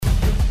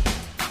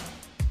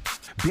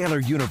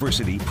Baylor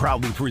University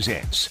proudly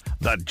presents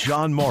The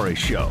John Morris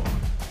Show.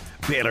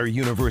 Baylor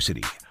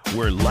University,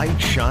 where light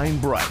shine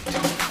bright.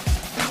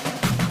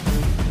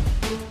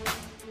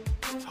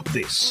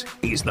 This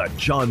is The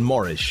John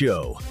Morris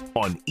Show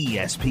on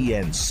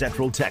ESPN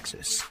Central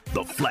Texas,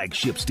 the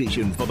flagship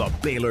station for the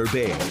Baylor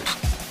Bears.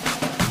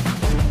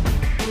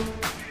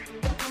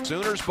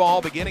 Sooners ball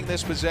beginning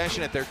this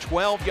possession at their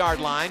 12-yard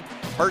line.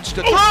 Hurts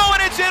to throw,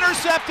 and it's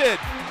intercepted.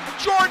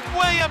 Jordan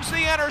Williams,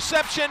 the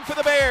interception for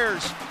the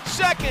Bears.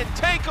 Second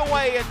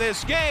takeaway in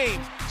this game.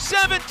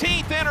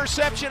 17th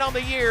interception on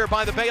the year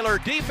by the Baylor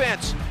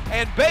defense.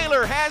 And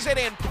Baylor has it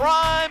in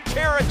prime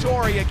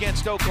territory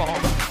against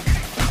Oklahoma.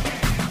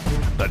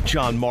 The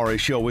John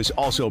Morris Show is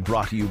also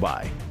brought to you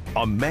by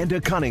Amanda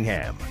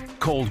Cunningham,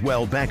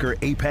 Coldwell Banker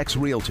Apex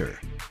Realtor,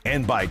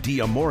 and by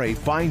D'Amore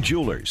Fine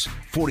Jewelers,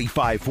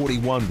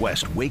 4541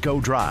 West Waco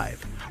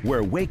Drive,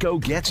 where Waco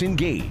gets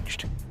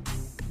engaged.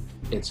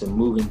 It's a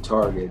moving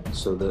target,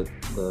 so the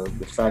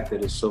fact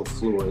that it's so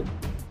fluid,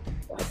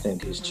 I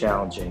think, is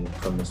challenging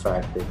from the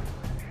fact that,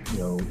 you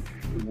know,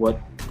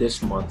 what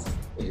this month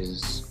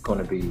is going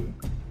to be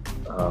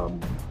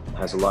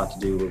has a lot to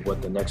do with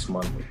what the next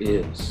month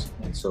is.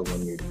 And so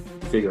when you're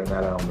figuring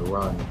that out on the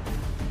run,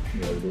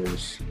 you know,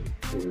 there's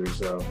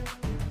a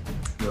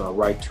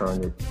right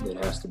turn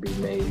that has to be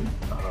made.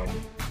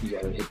 You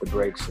got to hit the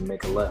brakes and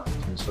make a left.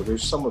 And so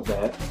there's some of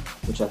that,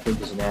 which I think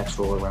is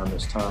natural around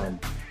this time.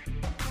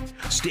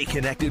 Stay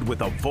connected with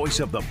the Voice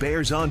of the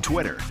Bears on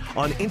Twitter,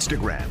 on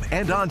Instagram,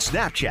 and on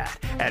Snapchat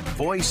at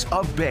Voice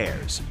of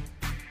Bears.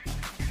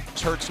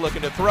 Hurts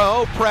looking to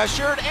throw,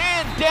 pressured,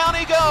 and down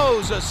he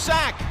goes. A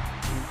sack.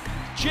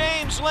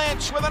 James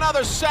Lynch with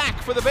another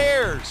sack for the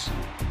Bears.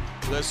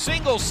 The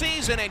single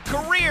season and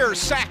career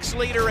sacks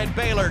leader at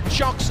Baylor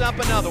chalks up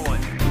another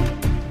one.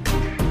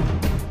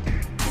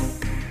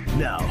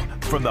 Now,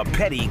 from the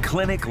Petty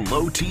Clinic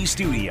Low T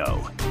Studio,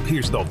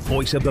 here's the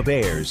Voice of the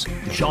Bears,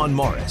 John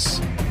Morris.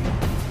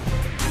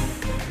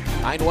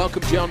 Hi, and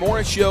welcome to John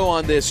Morris Show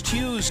on this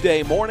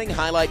Tuesday morning.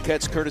 Highlight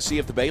cuts courtesy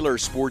of the Baylor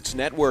Sports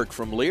Network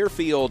from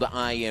Learfield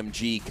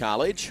IMG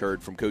College.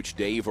 Heard from Coach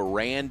Dave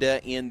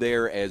Aranda in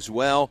there as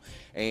well.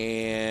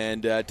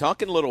 And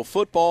talking a little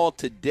football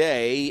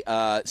today,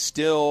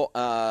 still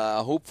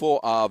hopeful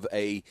of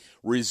a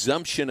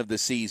resumption of the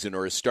season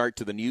or a start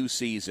to the new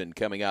season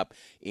coming up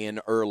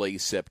in early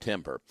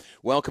September.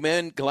 Welcome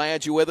in.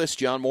 Glad you're with us.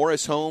 John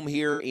Morris home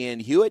here in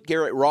Hewitt.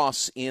 Garrett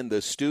Ross in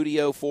the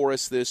studio for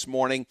us this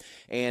morning.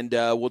 And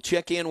we'll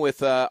check in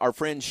with our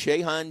friend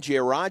Shehan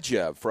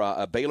Jeyarajah,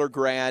 a Baylor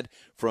grad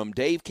from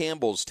Dave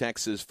Campbell's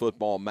Texas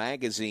Football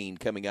Magazine,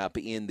 coming up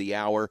in the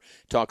hour.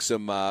 Talk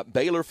some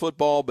Baylor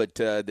football, but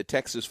the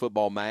Texas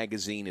Football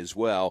Magazine as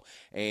well.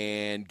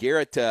 And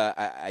Garrett,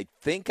 I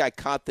think I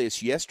caught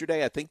this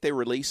yesterday. I think they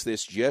released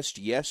this just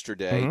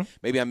yesterday. Mm-hmm.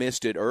 Maybe I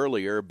missed it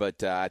earlier,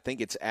 but I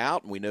think it's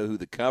out, and we know who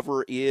the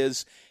cover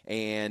is.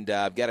 And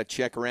I've got to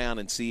check around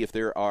and see if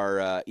there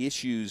are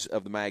issues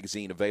of the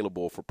magazine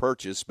available for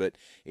purchase. But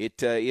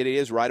it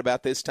is right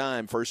about this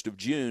time, 1st of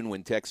June,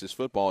 when Texas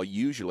football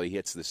usually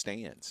hits the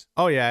stands.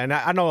 Oh, yeah, and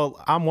I know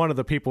I'm one of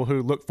the people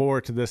who look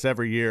forward to this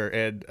every year.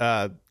 And,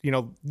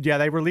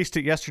 they released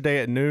it yesterday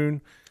at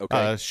noon.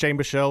 Okay. Shane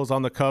Buechele's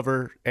on the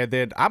cover. And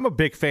then I'm a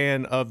big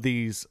fan of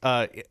these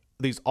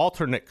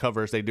alternate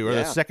covers they do, or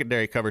the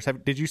secondary covers.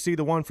 Did you see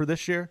the one for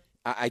this year?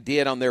 I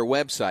did on their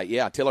website.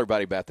 Yeah, tell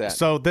everybody about that.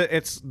 So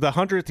it's the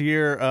 100th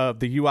year of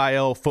the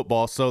UIL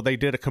football, so they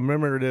did a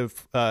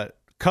commemorative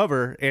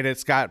cover, and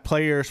it's got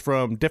players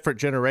from different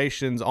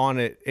generations on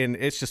it, and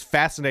it's just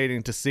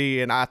fascinating to see,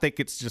 and I think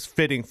it's just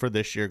fitting for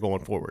this year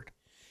going forward.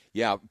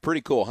 Yeah,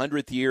 pretty cool.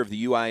 100th year of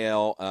the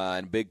UIL,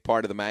 and a big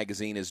part of the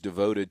magazine is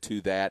devoted to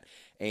that.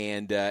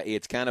 And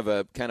it's kind of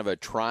a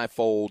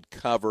trifold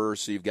cover,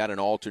 so you've got an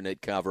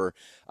alternate cover.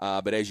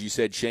 But as you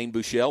said, Shane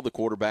Buechele, the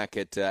quarterback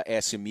at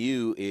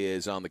SMU,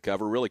 is on the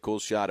cover. Really cool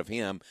shot of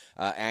him,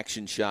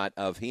 action shot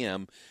of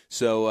him.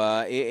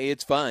 So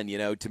it's fun,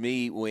 to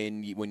me,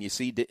 when you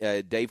see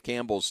Dave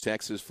Campbell's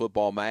Texas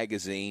Football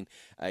Magazine,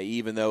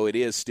 even though it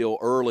is still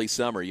early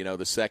summer,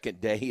 the second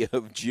day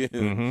of June,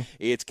 mm-hmm.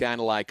 It's kind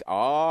of like,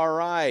 all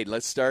right,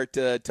 let's start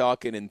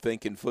talking and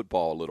thinking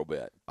football a little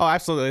bit. Oh,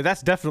 absolutely.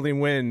 That's definitely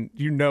when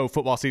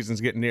football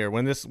season's getting near.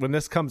 When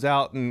this comes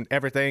out and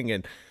everything,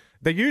 and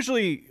they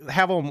usually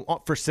have them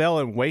for sale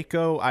in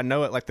Waco. I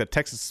know at like the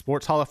Texas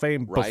Sports Hall of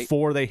Fame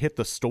before they hit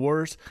the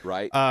stores.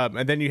 Right.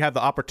 And then you have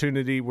the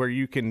opportunity where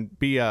you can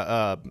be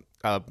an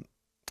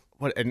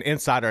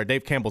insider, a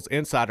Dave Campbell's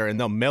insider, and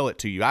they'll mail it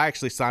to you. I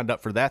actually signed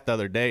up for that the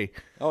other day.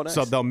 Oh, nice.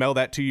 So they'll mail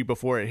that to you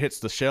before it hits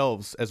the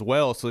shelves as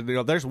well. So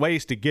there's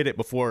ways to get it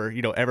before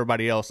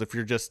everybody else. If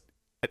you're just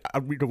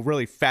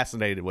really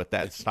fascinated with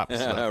that type of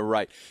stuff.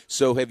 Right.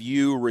 So have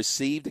you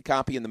received a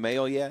copy in the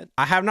mail yet?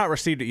 I have not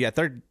received it yet.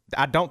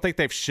 I don't think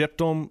they've shipped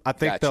them. I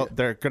think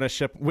they're going to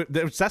ship.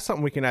 That's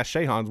something we can ask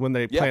Shehan when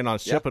they plan on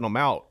shipping them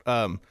out.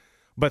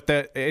 But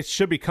it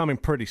should be coming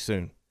pretty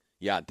soon.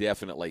 Yeah,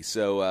 definitely.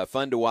 So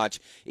fun to watch.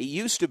 It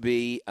used to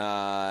be,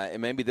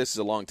 and maybe this is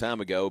a long time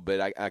ago,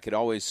 but I could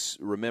always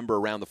remember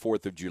around the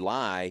 4th of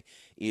July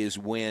is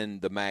when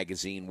the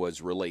magazine was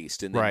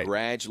released. And then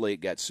gradually it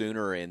got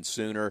sooner and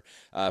sooner.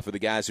 For the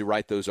guys who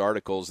write those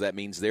articles, that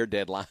means their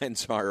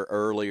deadlines are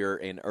earlier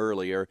and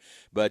earlier.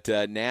 But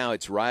now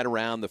it's right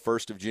around the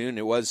 1st of June.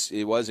 It was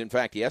in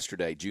fact,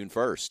 yesterday, June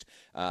 1st,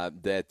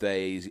 that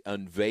they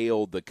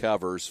unveiled the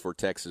covers for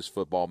Texas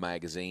Football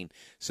Magazine.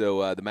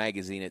 So the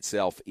magazine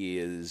itself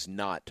is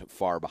not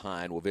far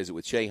behind. We'll visit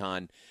with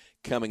Shehan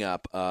coming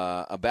up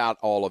about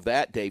all of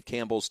that. Dave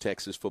Campbell's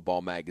Texas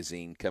Football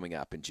Magazine coming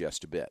up in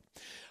just a bit.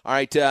 All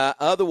right.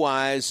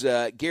 Otherwise,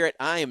 Garrett,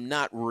 I am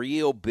not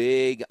real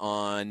big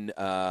on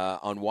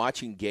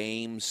watching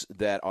games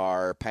that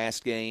are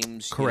past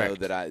games. Correct.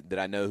 That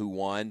I know who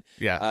won.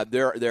 Yeah.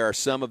 There are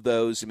some of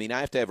those. I mean, I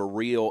have to have a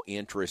real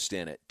interest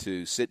in it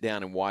to sit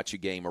down and watch a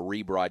game, a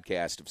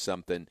rebroadcast of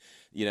something.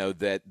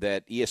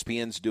 That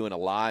ESPN's doing a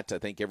lot. I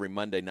think every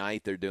Monday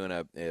night they're doing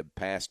a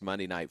past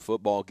Monday Night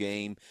Football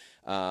game.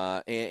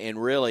 And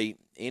really,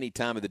 any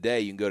time of the day,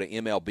 you can go to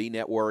MLB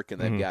Network,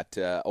 and they've got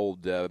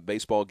old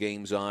baseball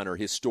games on or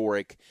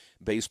historic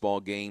baseball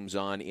games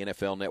on.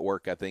 NFL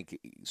Network, I think,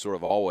 sort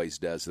of always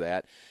does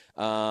that.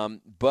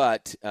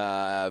 But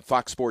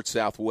Fox Sports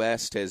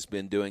Southwest has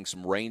been doing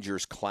some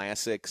Rangers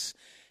classics.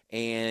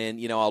 And,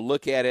 I'll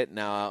look at it and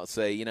I'll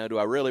say, do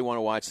I really want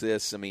to watch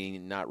this? I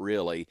mean, not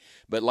really.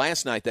 But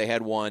last night they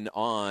had one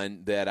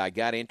on that I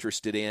got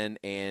interested in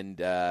and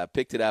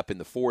picked it up in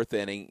the 4th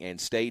inning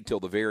and stayed till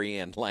the very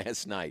end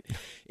last night.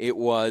 It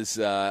was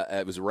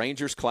a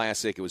Rangers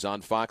Classic. It was on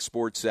Fox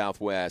Sports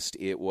Southwest.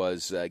 It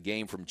was a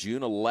game from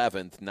June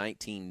 11th,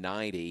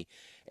 1990.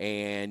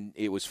 And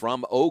it was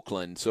from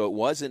Oakland, so it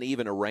wasn't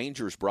even a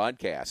Rangers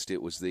broadcast.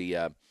 It was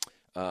the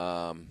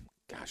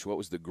what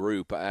was the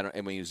group?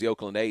 It was the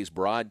Oakland A's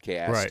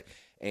broadcast. Right.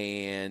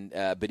 And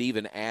but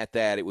even at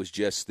that, it was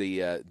just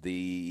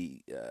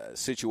the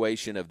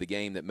situation of the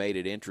game that made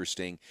it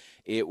interesting.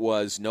 It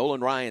was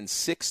Nolan Ryan's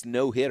 6th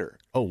no-hitter.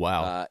 Oh,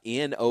 wow.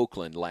 In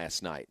Oakland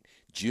last night,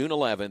 June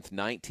 11th,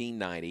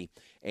 1990.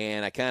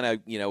 And I kind of,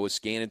 was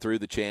scanning through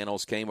the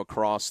channels, came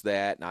across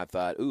that, and I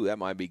thought, ooh, that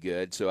might be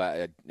good. So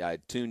I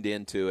tuned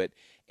into it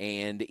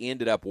and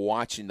ended up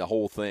watching the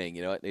whole thing.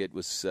 It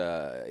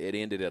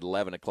ended at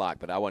 11 o'clock,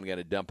 but I wasn't going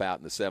to dump out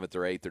in the 7th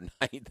or 8th or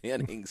 9th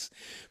innings.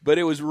 But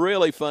it was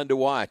really fun to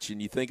watch.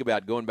 And you think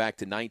about going back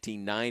to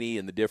 1990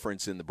 and the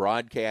difference in the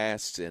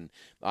broadcasts, and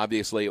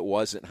obviously it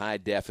wasn't high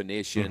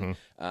definition.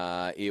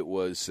 It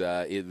was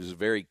a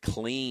very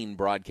clean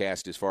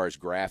broadcast as far as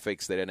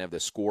graphics. They didn't have the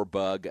score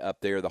bug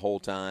up there the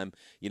whole time,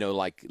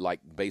 like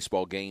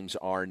baseball games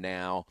are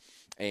now.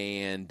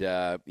 And,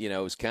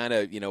 it was kind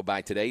of,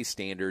 by today's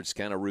standards,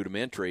 kind of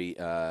rudimentary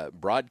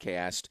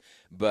broadcast.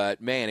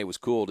 But, man, it was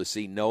cool to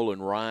see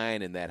Nolan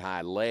Ryan and that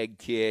high leg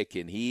kick,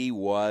 and he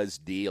was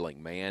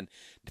dealing, man.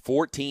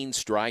 14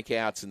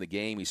 strikeouts in the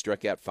game. He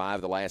struck out 5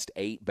 of the last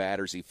 8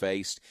 batters he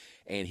faced.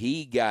 And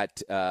he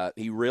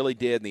really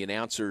did, and the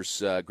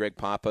announcers, Greg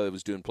Papa, who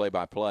was doing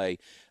play-by-play,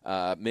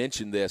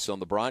 mentioned this on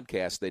the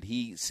broadcast, that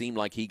he seemed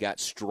like he got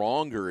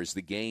stronger as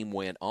the game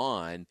went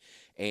on.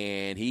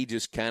 And he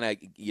just kind of,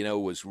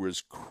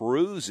 was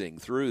cruising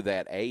through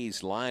that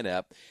A's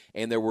lineup.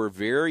 And there were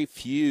very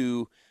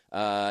few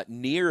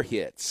near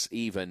hits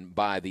even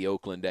by the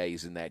Oakland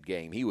A's in that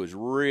game. He was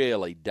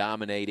really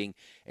dominating,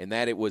 and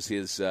that it was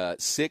his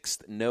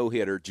 6th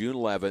no-hitter, June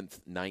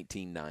 11th,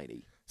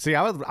 1990. See,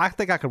 I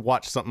think I could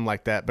watch something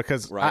like that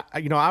because,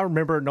 I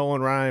remember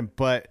Nolan Ryan,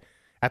 but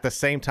at the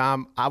same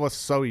time, I was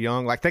so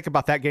young. Like, think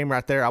about that game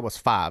right there. I was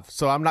 5.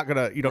 So I'm not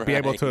going to, be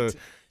able to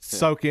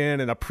soak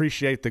in and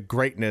appreciate the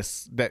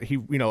greatness that he,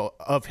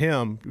 of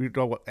him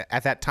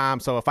at that time.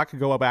 So if I could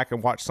go back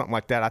and watch something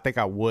like that, I think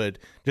I would,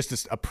 just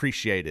to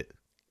appreciate it.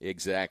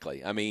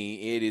 Exactly. I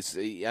mean, it is,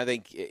 I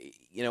think,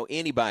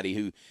 anybody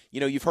who,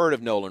 you've heard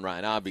of Nolan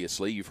Ryan,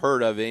 obviously. You've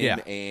heard of him,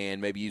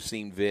 and maybe you've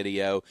seen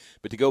video.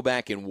 But to go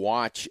back and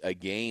watch a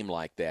game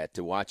like that,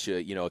 to watch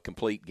a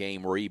complete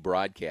game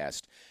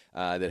rebroadcast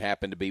that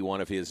happened to be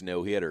one of his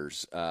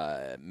no-hitters,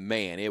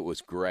 man, it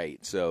was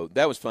great. So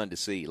that was fun to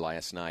see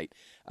last night.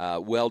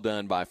 Well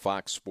done by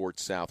Fox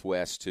Sports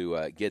Southwest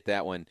to get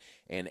that one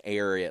and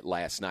air it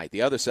last night.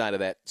 The other side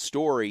of that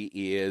story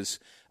is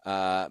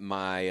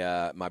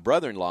my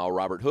brother-in-law,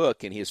 Robert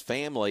Hook, and his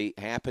family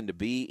happened to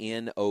be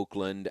in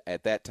Oakland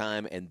at that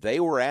time, and they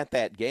were at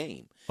that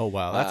game. Oh,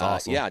 wow. That's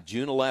awesome. Yeah,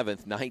 June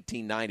 11th,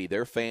 1990.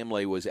 Their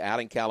family was out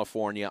in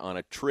California on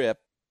a trip,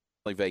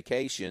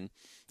 vacation,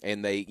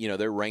 and they,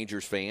 they're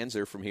Rangers fans.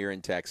 They're from here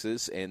in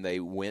Texas, and they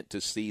went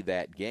to see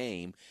that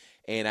game.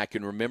 And I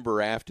can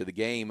remember after the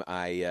game,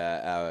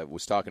 I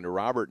was talking to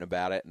Robert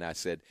about it, and I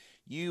said,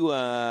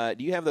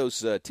 do you have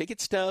those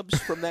ticket stubs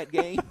from that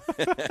game?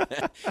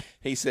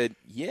 He said,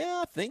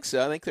 yeah, I think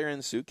so. I think they're in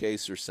the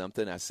suitcase or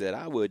something. I said,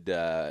 I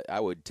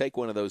would take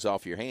one of those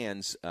off your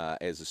hands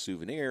as a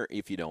souvenir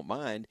if you don't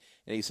mind.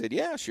 And he said,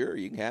 yeah, sure,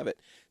 you can have it.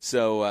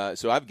 So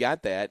I've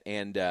got that,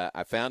 and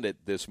I found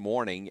it this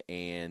morning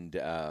and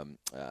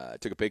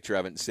took a picture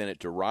of it and sent it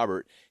to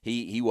Robert.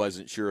 He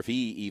wasn't sure if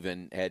he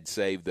even had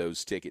saved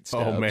those ticket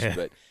stubs,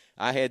 but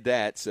I had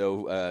that,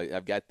 so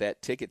I've got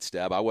that ticket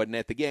stub. I wasn't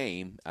at the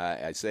game,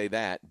 I say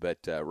that, but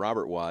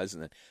Robert was,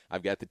 and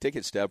I've got the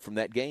ticket stub from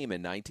that game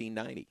in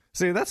 1990.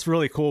 See, that's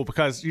really cool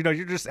because, you're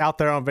just out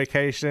there on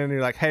vacation. And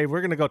you're like, hey, we're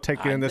going to go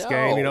take you in this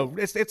game.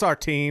 It's our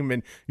team,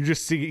 and you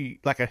just see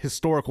like a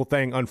historical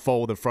thing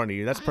unfold in front of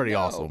you. That's pretty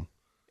awesome.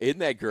 Isn't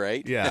that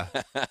great? Yeah.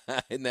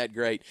 Isn't that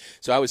great?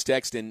 So I was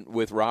texting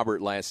with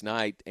Robert last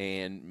night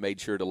and made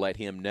sure to let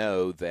him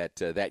know that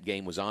that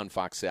game was on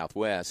Fox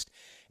Southwest.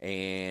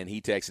 And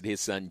he texted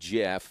his son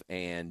Jeff,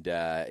 and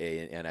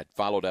I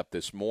followed up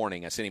this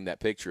morning. I sent him that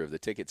picture of the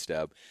ticket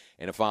stub,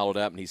 and I followed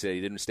up, and he said he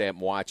didn't stay up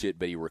and watch it,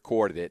 but he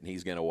recorded it, and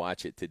he's going to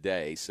watch it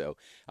today. So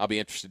I'll be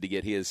interested to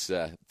get his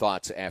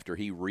thoughts after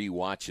he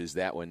re-watches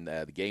that one,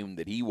 the game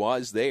that he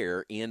was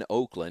there in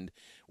Oakland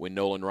when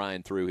Nolan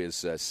Ryan threw his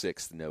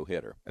 6th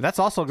no-hitter. And that's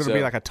also going to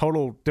be like a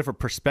total different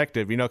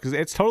perspective, because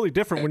it's totally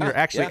different when you're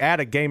actually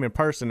at a game in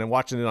person and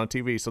watching it on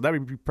TV. So that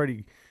would be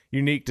pretty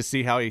unique to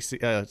see how he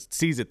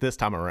sees it this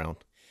time around.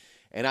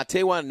 And I tell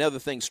you what, another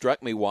thing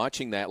struck me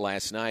watching that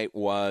last night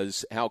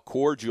was how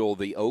cordial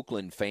the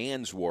Oakland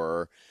fans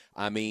were.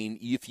 I mean,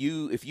 if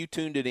you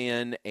tuned it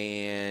in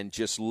and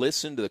just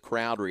listened to the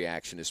crowd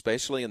reaction,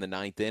 especially in the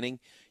 9th inning,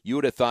 you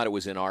would have thought it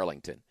was in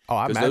Arlington. Oh,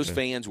 I imagine. Because those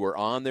fans were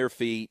on their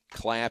feet,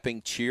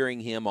 clapping,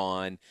 cheering him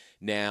on.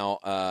 Now,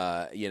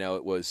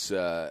 it was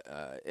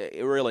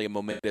really a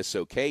momentous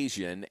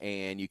occasion,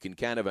 and you can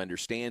kind of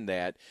understand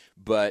that.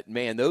 But,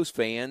 man, those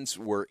fans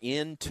were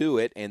into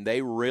it, and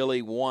they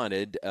really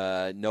wanted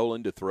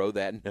Nolan to throw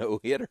that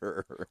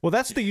no-hitter. Well,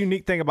 that's the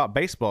unique thing about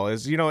baseball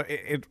is,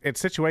 in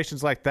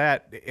situations like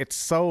that, it's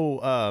so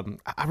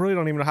I really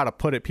don't even know how to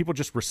put it. People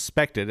just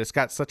respect it. It's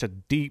got such a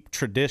deep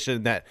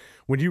tradition that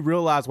when you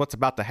realize what's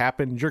about to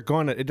happen,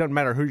 it doesn't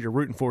matter who you're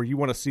rooting for. You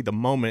want to see the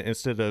moment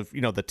instead of,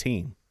 the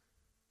team.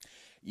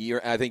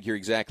 I think you're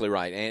exactly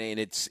right, and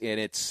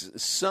it's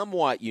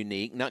somewhat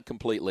unique, not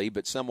completely,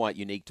 but somewhat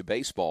unique to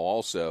baseball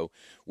also,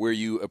 where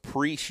you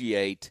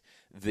appreciate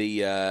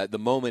the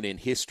moment in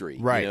history,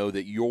 right?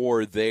 That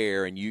you're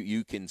there and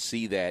you can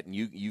see that, and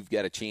you've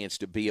got a chance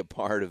to be a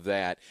part of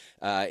that.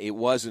 It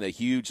wasn't a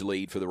huge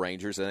lead for the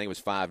Rangers. I think it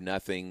was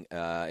 5-0,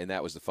 and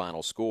that was the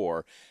final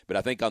score. But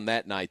I think on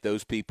that night,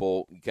 those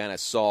people kind of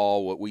saw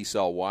what we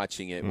saw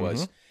watching it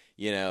was.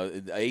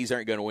 The A's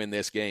aren't going to win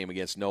this game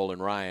against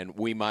Nolan Ryan.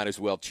 We might as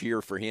well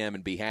cheer for him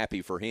and be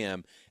happy for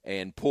him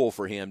and pull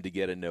for him to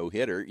get a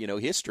no-hitter.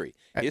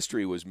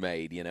 History was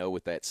made,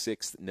 with that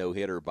 6th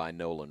no-hitter by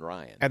Nolan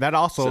Ryan. And that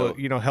also,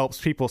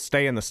 helps people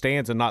stay in the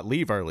stands and not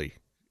leave early.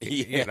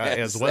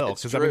 As well.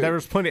 Because, there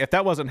was plenty – if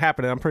that wasn't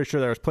happening, I'm pretty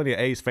sure there was plenty of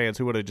A's fans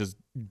who would have just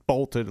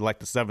bolted like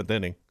the 7th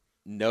inning.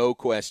 No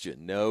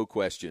question.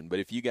 But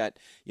if you've got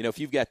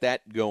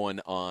that going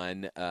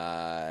on,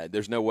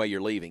 there's no way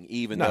you're leaving,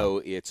 even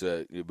though it's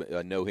a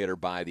no-hitter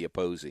by the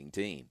opposing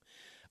team.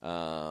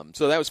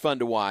 So that was fun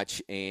to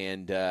watch,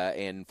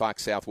 and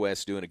Fox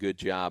Southwest doing a good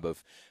job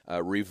of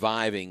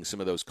reviving some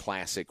of those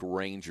classic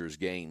Rangers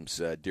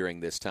games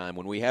during this time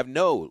when we have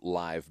no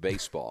live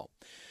baseball.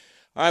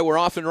 All right, we're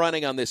off and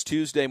running on this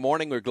Tuesday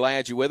morning. We're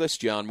glad you're with us.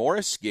 John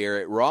Morris,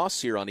 Garrett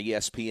Ross here on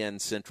ESPN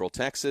Central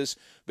Texas.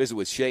 Visit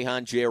with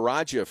Shehan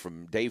Jayaraja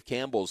from Dave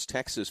Campbell's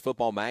Texas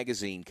Football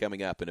Magazine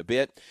coming up in a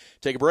bit.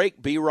 Take a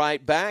break. Be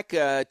right back.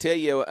 Tell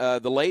you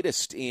the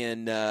latest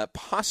in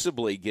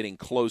possibly getting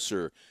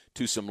closer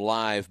to some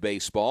live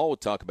baseball. We'll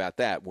talk about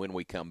that when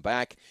we come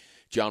back.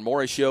 John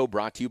Morris Show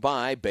brought to you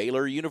by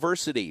Baylor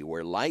University,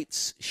 where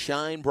lights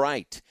shine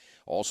bright.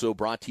 Also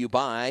brought to you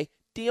by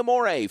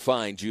D'Amore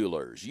Fine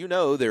Jewelers.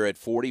 They're at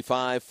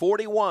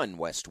 4541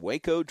 West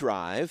Waco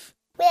Drive.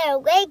 Where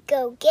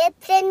Waco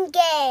gets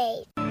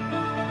engaged.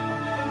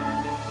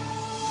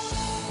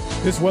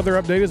 This weather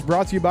update is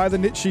brought to you by the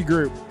Nitshe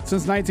Group.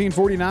 Since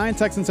 1949,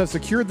 Texans have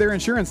secured their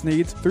insurance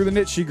needs through the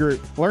Nitshe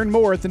Group. Learn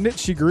more at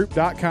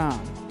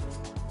thenitshegroup.com.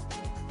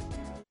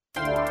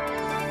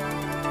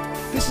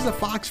 This is a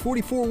Fox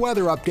 44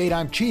 weather update.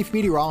 I'm Chief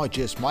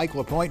Meteorologist Mike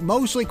LaPointe.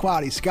 Mostly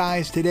cloudy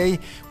skies today.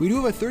 We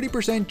do have a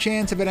 30%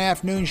 chance of an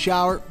afternoon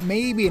shower,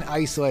 maybe an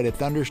isolated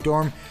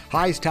thunderstorm.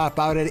 Highs top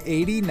out at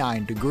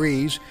 89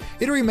 degrees.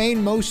 It'll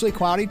remain mostly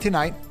cloudy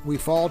tonight. We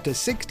fall to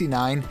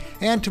 69.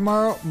 And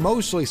tomorrow,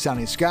 mostly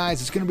sunny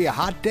skies. It's going to be a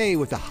hot day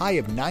with a high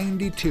of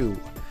 92.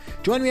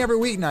 Join me every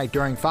weeknight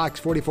during Fox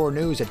 44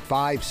 News at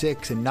 5,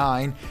 6, and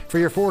 9 for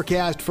your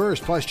forecast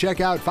first. Plus,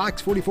 check out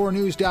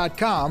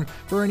fox44news.com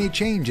for any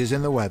changes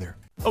in the weather.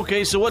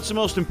 Okay, so what's the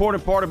most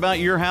important part about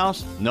your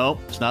house? Nope,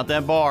 it's not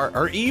that bar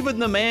or even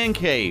the man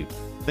cave.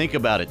 Think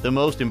about it. The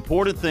most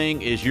important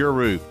thing is your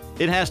roof.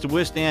 it has to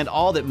withstand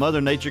all that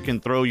Mother Nature can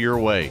throw your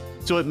way.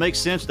 So it makes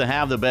sense to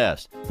have the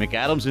best.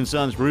 McAdams &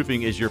 Sons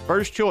Roofing is your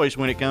first choice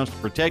when it comes to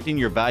protecting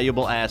your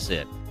valuable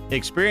asset.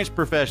 Experienced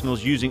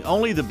professionals using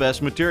only the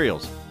best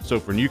materials. So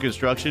for new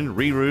construction,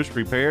 re-roofs,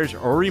 repairs,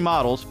 or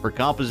remodels for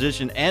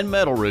composition and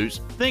metal roofs,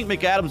 think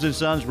McAdams &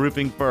 Sons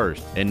Roofing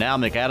first. And now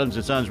McAdams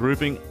 & Sons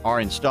Roofing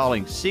are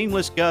installing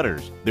seamless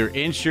gutters. They're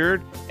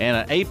insured and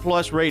an A+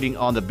 rating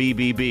on the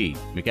BBB.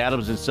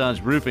 McAdams &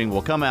 Sons Roofing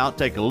will come out,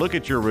 take a look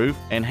at your roof,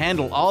 and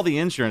handle all the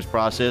insurance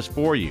process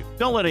for you.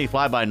 Don't let any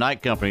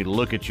fly-by-night company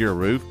look at your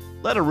roof.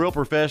 Let a real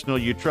professional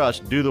you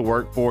trust do the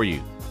work for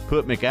you.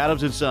 Put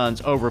McAdams &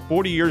 Sons over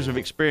 40 years of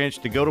experience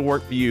to go to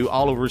work for you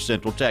all over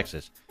Central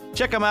Texas.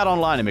 Check them out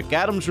online at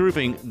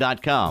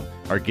McAdamsRoofing.com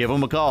or give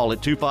them a call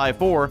at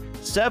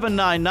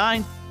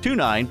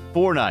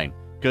 254-799-2949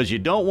 because you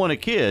don't want a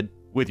kid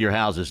with your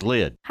house's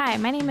lid. Hi,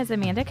 my name is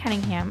Amanda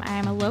Cunningham. I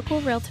am a local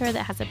realtor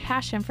that has a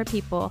passion for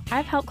people.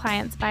 I've helped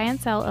clients buy and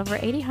sell over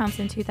 80 homes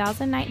in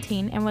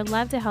 2019 and would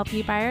love to help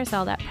you buy or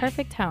sell that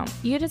perfect home.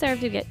 You deserve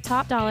to get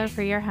top dollar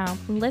for your home.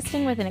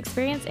 Listing with an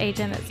experienced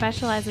agent that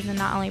specializes in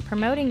not only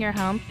promoting your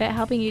home, but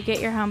helping you get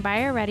your home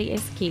buyer ready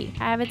is key.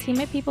 I have a team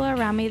of people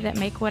around me that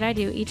make what I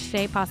do each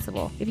day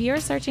possible. If you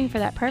are searching for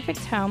that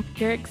perfect home,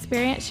 your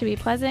experience should be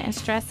pleasant and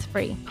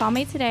stress-free. Call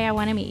me today. I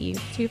want to meet you.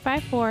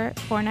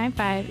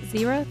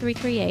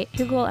 254-495-0338.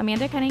 Google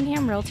Amanda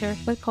Cunningham Realtor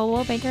with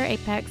Coldwell Banker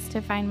Apex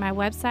to find my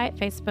website,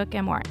 Facebook,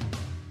 and more.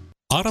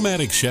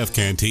 Automatic Chef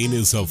Canteen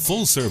is a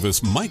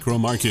full-service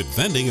micro-market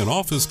vending and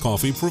office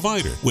coffee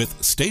provider with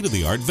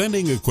state-of-the-art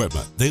vending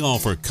equipment. They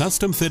offer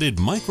custom-fitted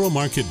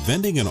micro-market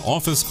vending and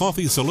office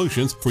coffee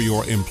solutions for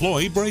your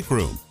employee break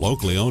room.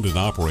 Locally owned and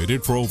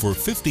operated for over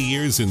 50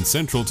 years in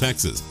Central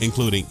Texas,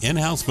 including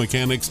in-house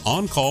mechanics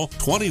on call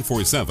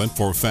 24/7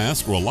 for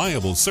fast,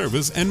 reliable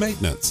service and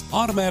maintenance.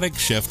 Automatic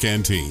Chef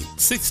Canteen,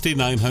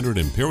 6900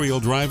 Imperial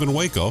Drive in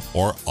Waco,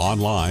 or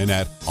online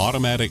at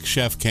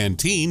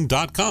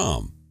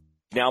automaticchefcanteen.com.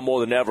 Now more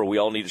than ever, we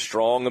all need a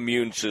strong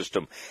immune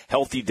system.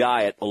 Healthy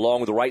diet,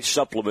 along with the right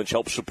supplements,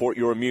 help support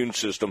your immune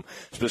system,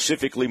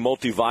 specifically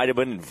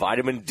multivitamin and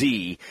vitamin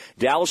D.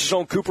 Dallas'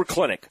 own Cooper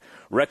Clinic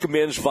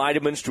recommends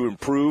vitamins to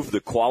improve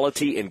the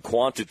quality and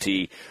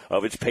quantity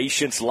of its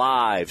patients'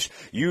 lives.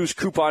 Use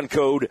coupon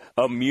code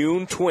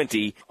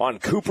IMMUNE20 on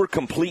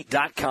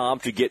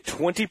CooperComplete.com to get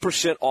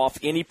 20% off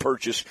any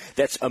purchase.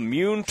 That's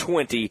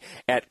IMMUNE20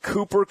 at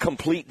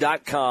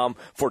CooperComplete.com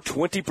for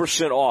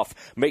 20% off.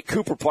 Make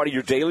Cooper part of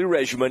your daily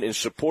regimen and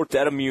support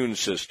that immune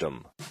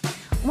system.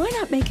 Why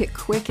not make it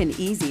quick and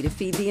easy to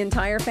feed the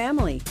entire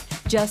family?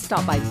 Just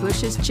stop by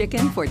Bush's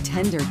Chicken for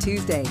Tender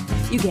Tuesday.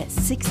 You get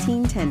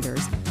 16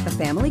 tenders, a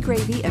family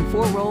gravy, and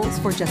 4 rolls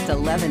for just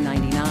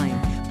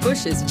 $11.99.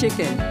 Bush's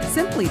Chicken,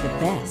 simply the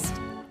best.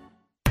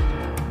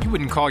 You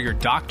wouldn't call your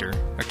doctor,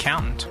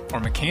 accountant,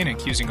 or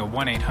mechanic using a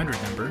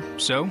 1-800 number,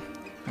 so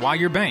why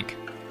your bank?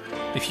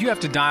 If you have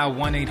to dial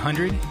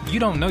 1-800, you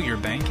don't know your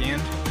bank,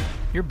 and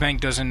your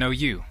bank doesn't know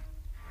you.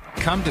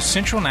 Come to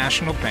Central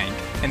National Bank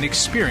and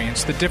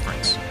experience the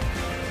difference.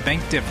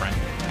 Bank different.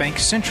 Bank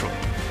Central.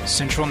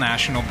 Central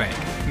National Bank.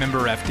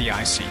 Member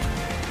FDIC.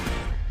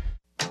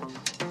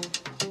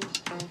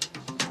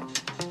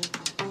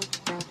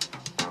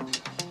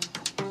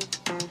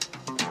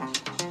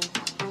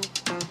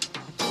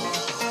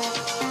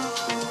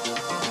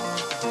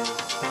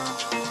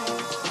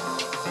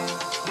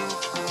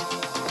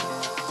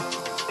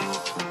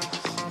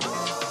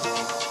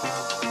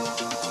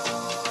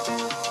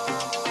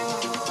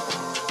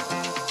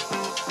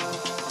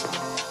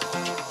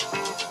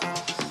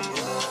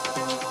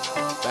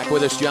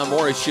 With us, John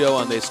Morris Show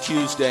on this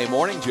Tuesday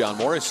morning. John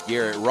Morris,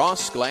 Garrett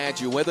Ross, glad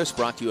you're with us.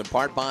 Brought to you in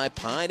part by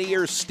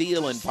Pioneer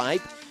Steel and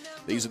Pipe.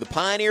 These are the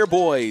Pioneer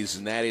Boys,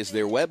 and that is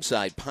their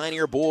website,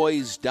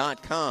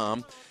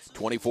 pioneerboys.com.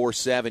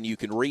 24/7, you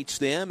can reach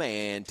them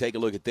and take a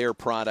look at their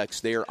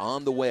products there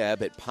on the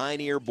web at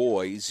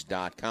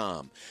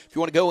pioneerboys.com. If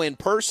you want to go in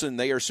person,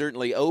 they are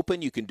certainly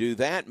open. You can do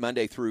that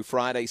Monday through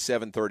Friday,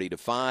 7:30 to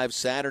 5,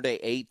 Saturday,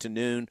 8 to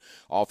noon.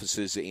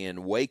 Offices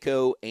in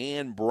Waco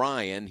and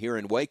Bryan. Here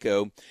in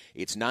Waco,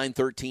 it's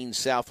 913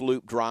 South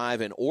Loop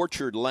Drive and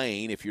Orchard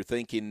Lane. If you're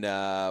thinking,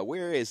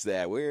 where is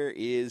that? Where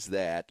is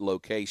that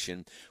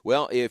location?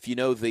 Well, if you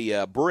know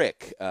the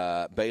Brick,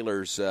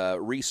 Baylor's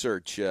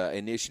research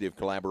initiative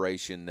collaboration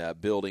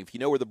building, if you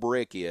know where the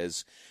Brick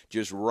is,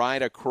 just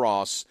right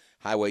across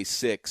Highway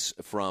 6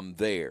 from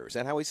there. Is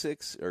that Highway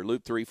 6 or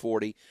Loop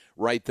 340?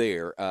 Right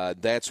there.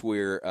 That's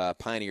where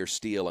Pioneer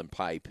Steel and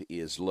Pipe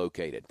is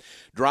located.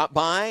 Drop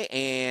by,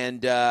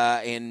 and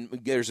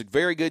there's a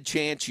very good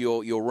chance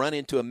you'll run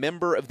into a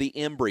member of the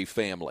Embry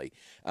family.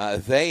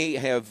 They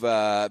have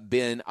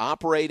been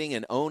operating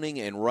and owning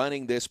and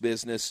running this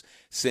business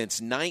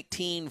since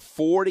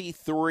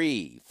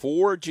 1943.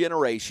 4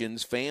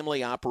 generations,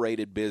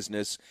 family-operated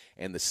business,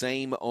 and the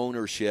same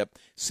ownership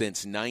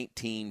since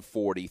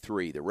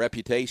 1943. The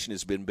reputation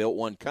has been built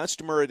one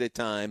customer at a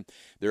time.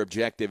 Their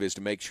objective is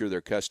to make sure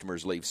their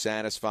customers leave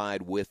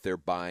satisfied with their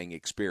buying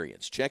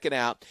experience. Check it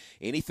out.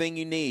 Anything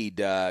you need,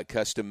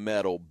 custom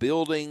metal,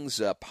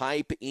 buildings,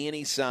 pipe,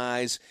 any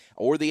size,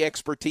 or the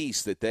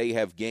expertise that they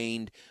have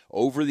gained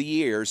over the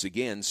years,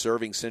 again,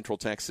 serving Central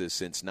Texas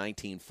since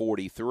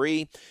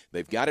 1943.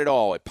 They've got it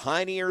all at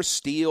Pioneer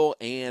Steel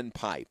and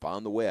Pipe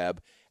on the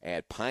web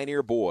at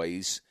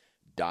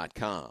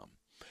pioneerboys.com.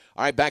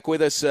 All right, back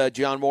with us,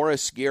 John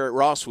Morris, Garrett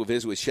Ross. We'll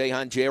visit with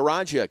Shehan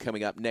Jeyarajah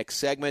coming up next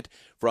segment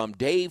from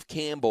Dave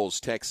Campbell's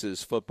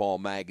Texas Football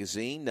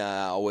Magazine.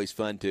 Always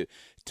fun to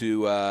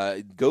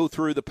go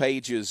through the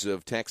pages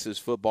of Texas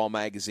Football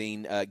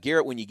Magazine.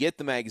 Garrett, when you get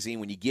the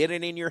magazine, when you get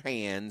it in your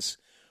hands,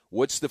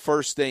 what's the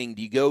first thing?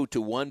 Do you go to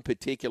one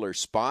particular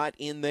spot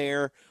in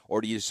there,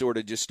 or do you sort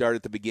of just start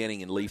at the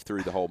beginning and leaf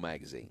through the whole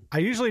magazine? I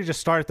usually just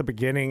start at the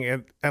beginning,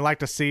 and I like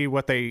to see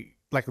what they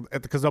 – like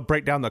because they'll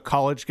break down the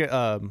college,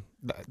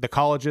 the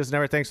colleges and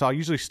everything. So I'll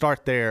usually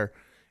start there,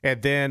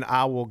 and then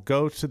I will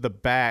go to the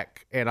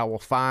back and I will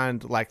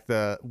find like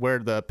where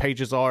the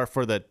pages are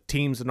for the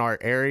teams in our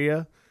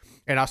area,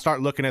 and I'll start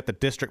looking at the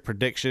district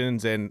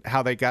predictions and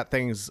how they got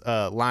things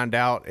lined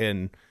out,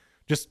 and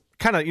just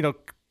kind of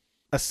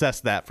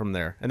assess that from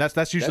there. And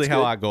that's usually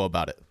how I go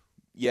about it.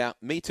 Yeah,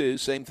 me too.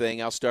 Same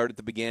thing. I'll start at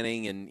the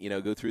beginning and,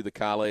 go through the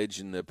college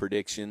and the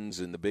predictions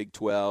and the Big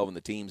 12 and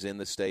the teams in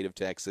the state of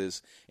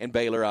Texas. And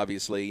Baylor,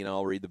 obviously,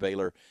 I'll read the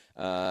Baylor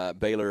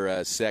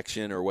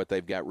section or what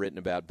they've got written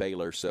about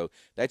Baylor. So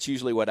that's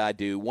usually what I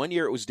do. One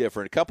year it was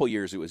different. A couple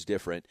years it was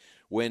different.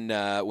 When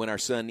our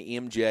son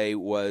MJ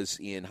was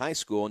in high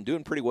school and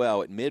doing pretty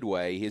well at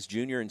Midway, his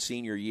junior and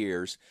senior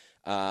years,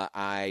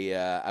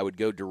 I would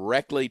go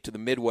directly to the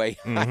Midway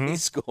High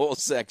School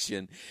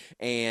section,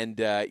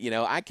 and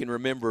I can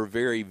remember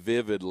very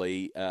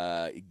vividly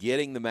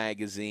getting the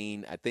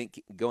magazine. I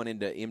think going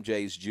into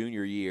MJ's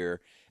junior year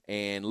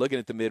and looking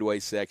at the Midway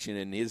section,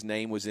 and his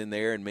name was in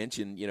there and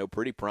mentioned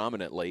pretty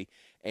prominently.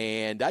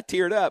 And I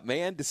teared up,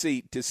 man, to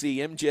see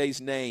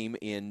MJ's name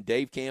in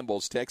Dave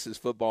Campbell's Texas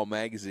Football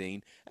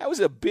Magazine. That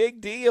was a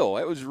big deal.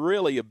 That was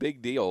really a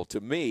big deal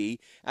to me.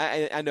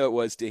 I know it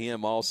was to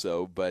him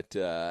also, but,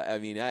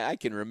 I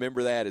can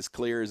remember that as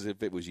clear as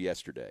if it was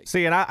yesterday.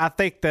 See, and I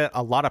think that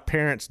a lot of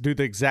parents do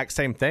the exact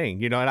same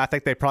thing, and I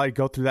think they probably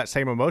go through that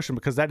same emotion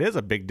because that is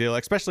a big deal,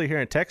 especially here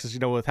in Texas,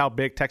 with how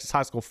big Texas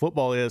high school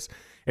football is.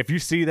 If you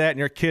see that and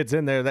your kid's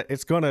in there, that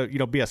it's going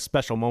to, be a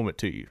special moment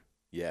to you.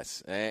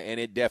 Yes, and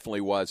it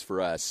definitely was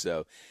for us.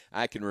 So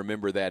I can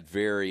remember that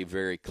very,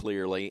 very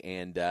clearly.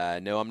 And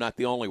no, I'm not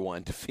the only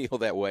one to feel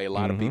that way. A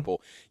lot of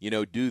people,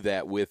 do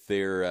that with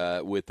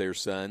their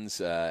sons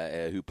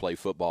who play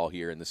football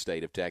here in the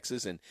state of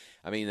Texas. And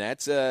I mean,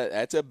 that's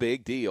a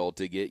big deal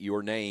to get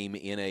your name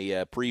in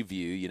a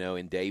preview,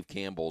 in Dave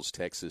Campbell's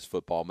Texas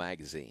Football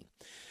Magazine.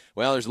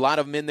 Well, there's a lot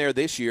of them in there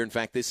this year. In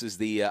fact, this is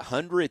the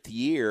 100th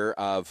year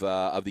of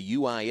the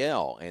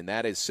UIL, and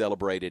that is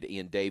celebrated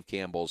in Dave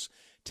Campbell's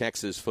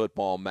Texas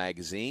Football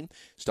Magazine.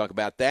 Let's talk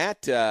about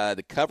that.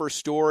 The cover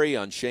story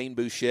on Shane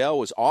Buechele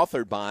was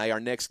authored by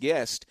our next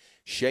guest,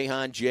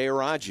 Shehan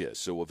Jeyarajah.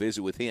 So we'll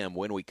visit with him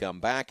when we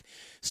come back.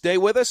 Stay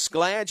with us.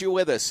 Glad you're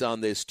with us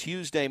on this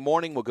Tuesday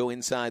morning. We'll go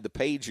inside the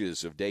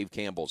pages of Dave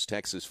Campbell's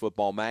Texas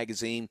Football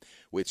Magazine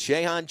with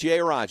Shehan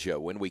Jeyarajah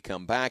when we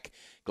come back.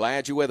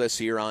 Glad you're with us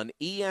here on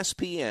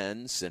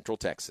ESPN Central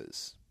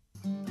Texas.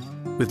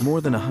 With more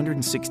than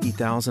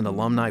 160,000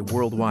 alumni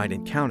worldwide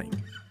and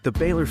counting, the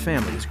Baylor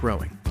family is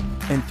growing.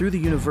 And through the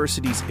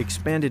university's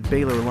expanded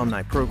Baylor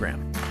alumni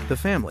program, the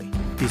family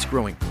is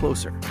growing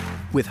closer.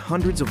 With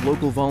hundreds of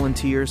local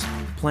volunteers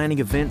planning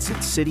events in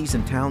cities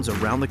and towns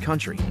around the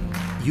country,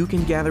 you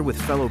can gather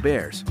with fellow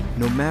Bears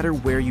no matter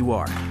where you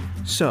are.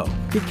 So,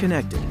 get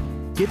connected,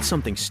 get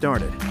something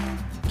started,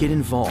 get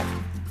involved,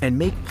 and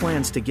make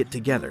plans to get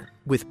together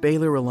with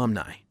Baylor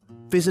alumni.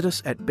 Visit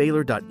us at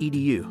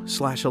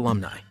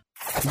baylor.edu/alumni.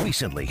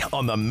 Recently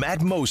on the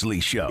Matt Mosley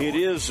Show. It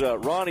is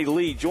Ronnie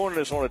Lee joining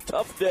us on a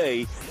tough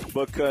day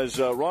because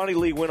Ronnie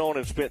Lee went on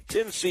and spent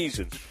 10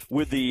 seasons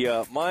with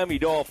the Miami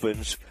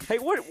Dolphins. Hey,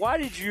 why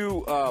did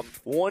you,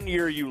 one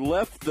year you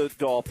left the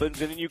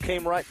Dolphins and then you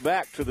came right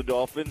back to the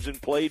Dolphins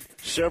and played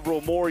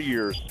several more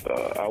years?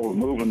 I was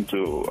moving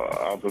to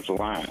offensive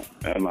line,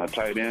 and my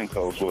tight end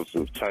coach was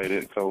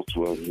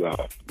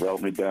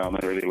wrote me down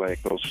and really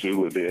like Coach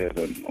Shula did,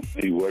 and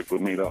he worked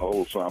with me the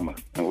whole summer,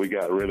 and we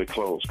got really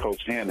close.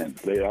 Coach Hannon,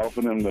 they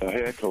offered him the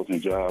head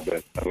coaching job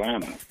at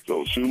Atlanta.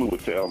 So Shula would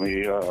tell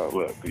me,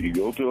 look, you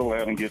go to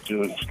Atlanta and get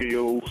your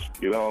skills,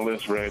 get all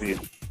this ready.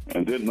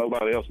 And didn't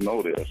nobody else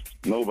know this.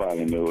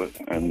 Nobody knew it.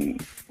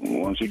 And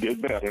once you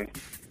get better,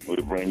 we'll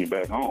bring you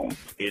back home.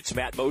 It's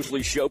Matt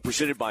Mosley Show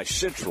presented by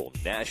Central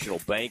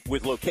National Bank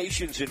with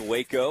locations in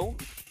Waco,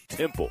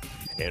 Temple,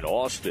 and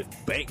Austin.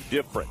 Bank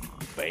different.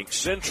 Bank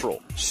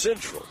Central.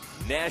 Central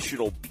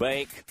National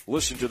Bank.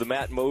 Listen to the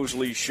Matt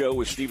Mosley Show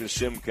with Stephen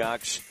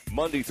Simcox,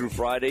 Monday through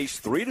Fridays,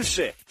 3 to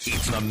 6.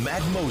 It's the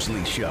Matt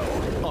Mosley Show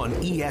on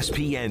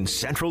ESPN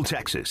Central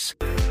Texas.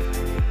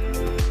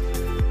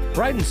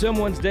 Brighten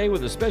someone's day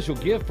with a special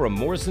gift from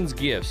Morrison's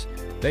Gifts.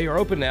 They are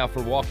open now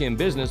for walk-in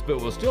business, but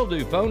will still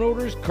do phone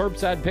orders,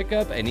 curbside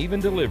pickup, and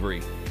even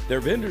delivery. Their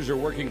vendors are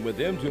working with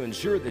them to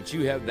ensure that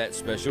you have that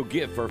special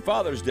gift for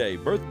Father's Day,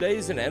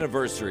 birthdays, and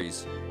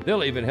anniversaries.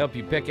 They'll even help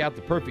you pick out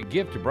the perfect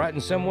gift to brighten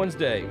someone's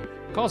day.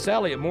 Call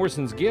Sally at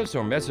Morrison's Gifts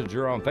or message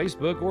her on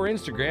Facebook or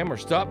Instagram or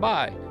stop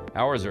by.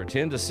 Hours are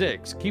 10 to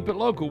 6. Keep it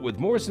local with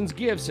Morrison's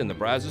Gifts in the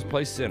Brazos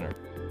Place Center.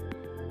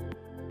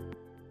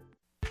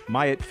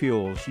 Myatt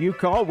Fuels. You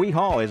call, we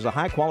haul is a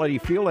high-quality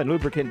fuel and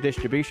lubricant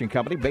distribution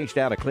company based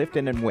out of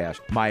Clifton and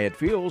West. Myatt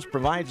Fuels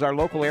provides our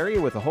local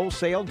area with a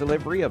wholesale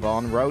delivery of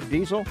on-road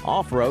diesel,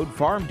 off-road,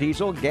 farm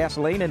diesel,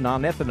 gasoline, and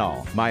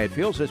non-ethanol. Myatt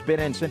Fuels has been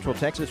in Central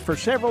Texas for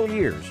several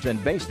years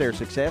and based their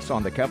success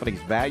on the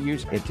company's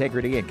values,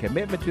 integrity, and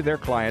commitment to their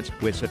clients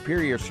with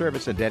superior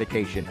service and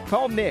dedication.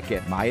 Call Nick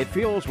at Myatt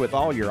Fuels with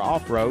all your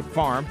off-road,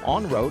 farm,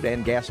 on-road,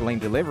 and gasoline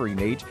delivery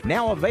needs.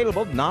 Now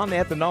available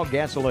non-ethanol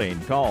gasoline.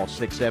 Call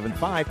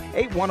 675-8107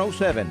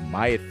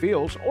 Myatt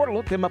Fuels or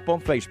look them up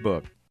on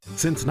Facebook.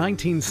 Since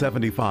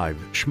 1975,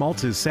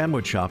 Schmaltz's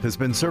Sandwich Shop has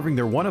been serving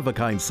their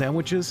one-of-a-kind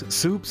sandwiches,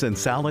 soups, and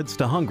salads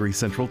to hungry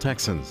Central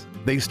Texans.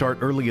 They start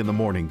early in the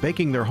morning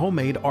baking their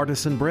homemade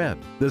artisan bread.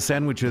 The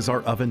sandwiches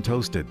are oven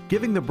toasted,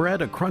 giving the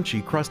bread a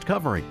crunchy crust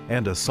covering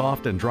and a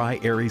soft and dry,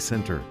 airy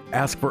center.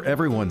 Ask for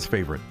everyone's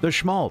favorite, the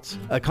Schmaltz,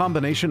 a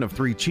combination of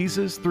 3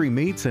 cheeses, 3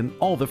 meats, and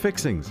all the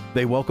fixings.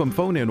 They welcome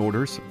phone-in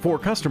orders for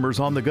customers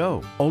on the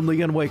go.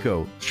 Only in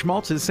Waco,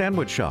 Schmaltz's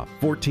Sandwich Shop,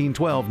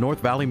 1412 North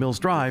Valley Mills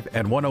Drive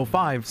and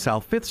 105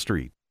 South 5th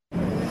Street.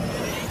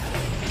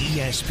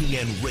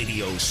 ESPN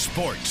Radio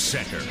Sports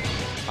Center.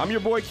 I'm your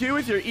boy Q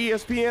with your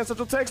ESPN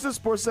Central Texas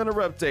Sports Center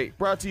update,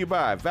 brought to you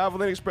by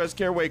Valvoline Express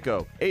Care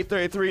Waco,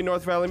 833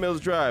 North Valley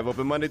Mills Drive,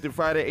 open Monday through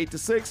Friday 8 to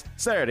 6,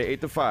 Saturday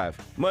 8 to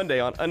 5. Monday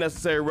on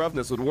Unnecessary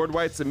Roughness with Ward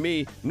Whites and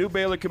me, new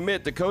Baylor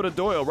commit Dakota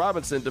Doyle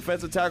Robinson,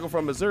 defensive tackle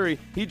from Missouri.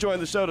 He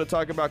joined the show to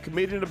talk about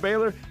committing to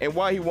Baylor and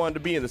why he wanted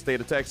to be in the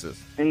state of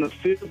Texas. In the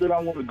field that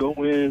I want to go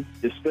in,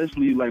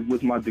 especially like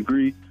with my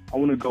degree, I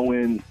want to go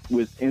in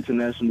with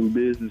international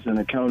business and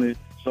accounting.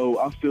 So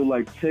I feel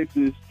like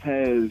Texas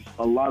has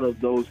a lot of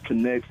those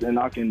connects, and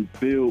I can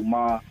build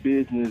my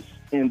business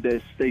in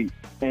that state.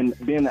 And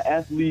being an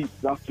athlete,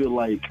 I feel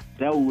like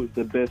that was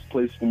the best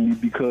place for me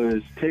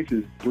because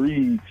Texas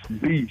breeds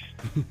beasts.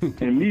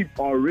 And me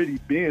already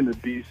being a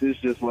beast, it's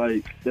just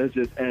like, that's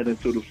just adding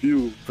to the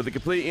fuel. For the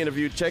complete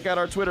interview, check out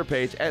our Twitter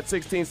page at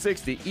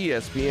 1660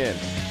 ESPN.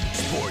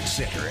 Sports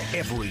Center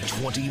every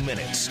 20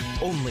 minutes,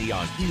 only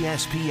on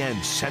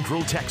ESPN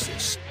Central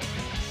Texas.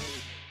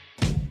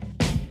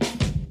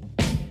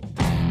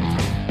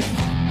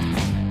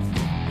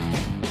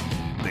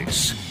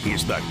 This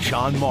is the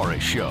John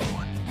Morris Show,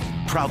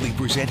 proudly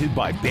presented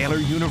by Baylor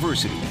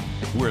University,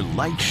 where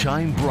light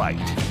shine bright.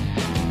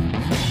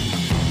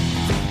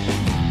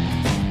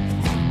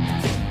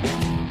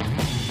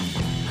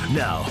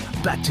 Now,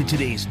 back to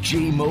today's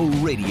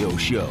JMO Radio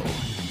Show.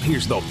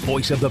 Here's the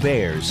voice of the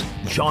Bears,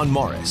 John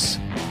Morris.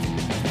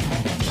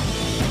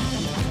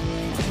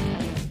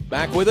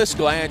 Back with us.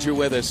 Glad you're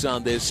with us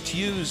on this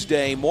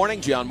Tuesday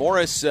morning. John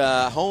Morris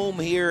home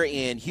here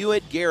in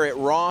Hewitt. Garrett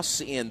Ross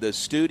in the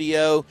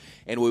studio.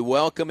 And we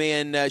welcome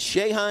in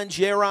Shehan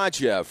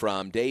Jeyarajah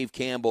from Dave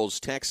Campbell's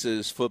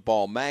Texas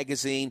Football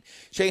Magazine.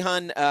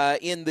 Shehan,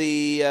 in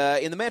the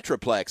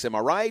Metroplex, am I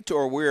right?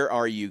 Or where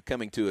are you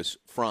coming to us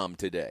from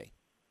today?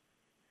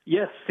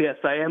 Yes,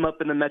 I am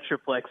up in the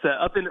Metroplex,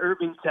 up in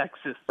Irving,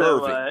 Texas.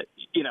 So,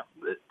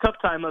 tough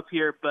time up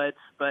here, but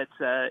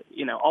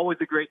always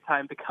a great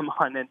time to come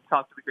on and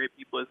talk to the great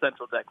people of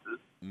Central Texas.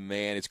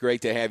 Man, it's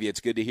great to have you. It's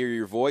good to hear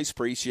your voice.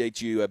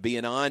 Appreciate you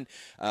being on.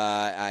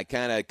 I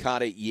kind of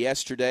caught it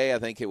yesterday. I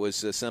think it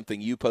was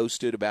something you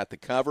posted about the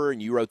cover,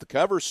 and you wrote the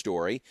cover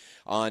story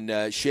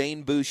on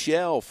Shane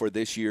Buechele for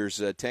this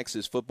year's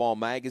Texas Football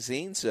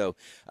Magazine. So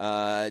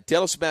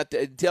tell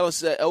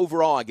us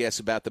overall, I guess,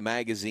 about the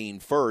magazine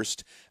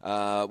first,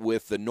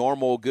 with the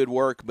normal good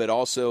work, but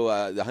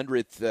also the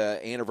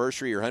 100th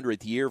anniversary or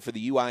 100th year for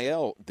the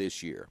UIL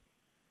this year.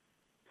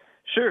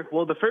 Sure.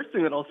 Well, the first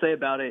thing that I'll say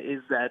about it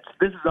is that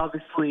this is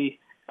obviously,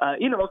 a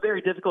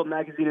very difficult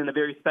magazine and a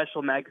very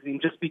special magazine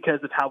just because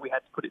of how we had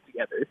to put it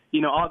together.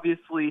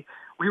 Obviously,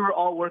 we were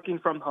all working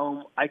from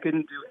home. I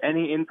couldn't do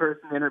any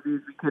in-person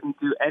interviews. We couldn't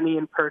do any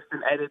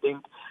in-person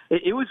editing.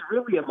 It was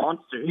really a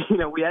monster.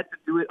 We had to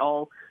do it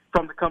all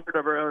from the comfort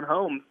of our own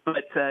homes.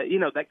 But,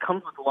 that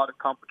comes with a lot of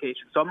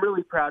complications. So I'm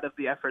really proud of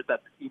the effort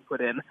that the team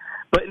put in.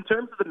 But in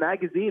terms of the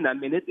magazine, I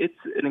mean, it's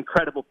an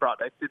incredible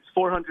product. It's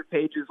 400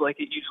 pages like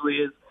it usually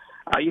is.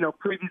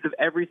 Previews of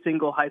every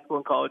single high school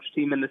and college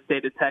team in the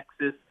state of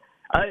Texas.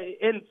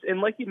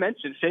 And like you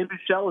mentioned, Shane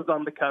Buechele is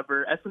on the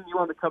cover, SMU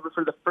on the cover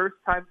for the first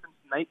time since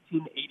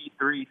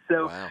 1983.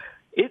 So wow.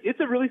 It's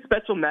a really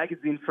special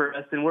magazine for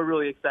us, and we're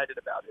really excited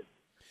about it.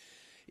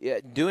 Yeah,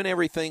 doing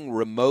everything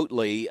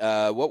remotely.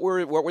 What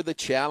were the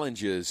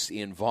challenges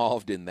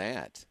involved in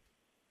that?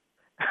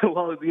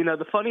 Well,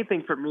 the funny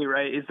thing for me,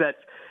 right, is that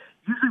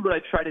usually what I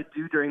try to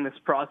do during this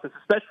process,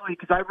 especially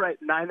because I write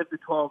 9 of the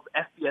 12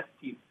 FBS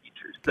team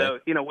features. So,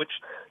 which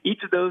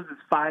each of those is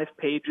 5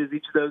 pages.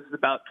 Each of those is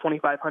about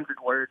 2,500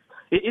 words.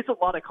 It's a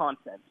lot of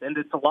content, and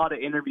it's a lot of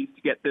interviews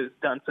to get those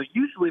done. So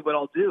usually what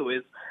I'll do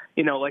is,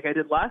 like I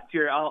did last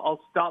year, I'll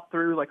stop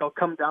through, I'll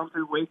come down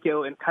through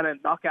Waco and kind of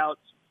knock out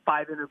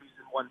 5 interviews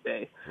in one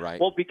day. Right.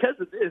 Well, because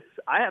of this,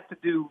 I have to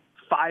do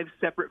 5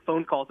 separate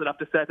phone calls that I have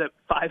to set up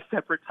 5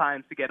 separate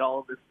times to get all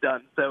of this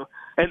done. So,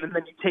 and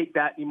then you take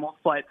that and you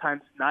multiply it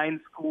times 9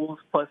 schools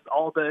plus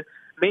all the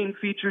main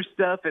feature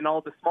stuff and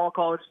all the small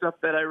college stuff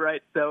that I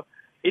write. So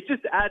it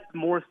just adds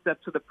more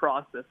steps to the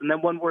process. And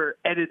then when we're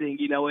editing,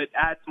 it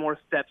adds more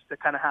steps to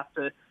kind of have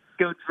to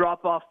go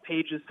drop off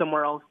pages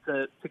somewhere else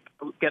to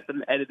get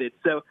them edited.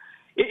 So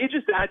it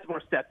just adds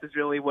more steps is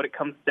really what it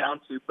comes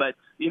down to. But,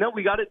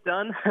 we got it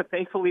done.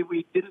 Thankfully,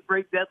 we didn't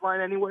break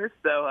deadline anywhere.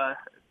 So,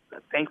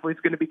 thankfully,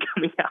 it's going to be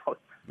coming out.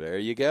 There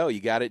you go. You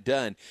got it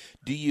done.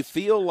 Do you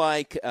feel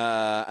like,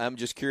 I'm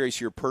just curious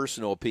your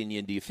personal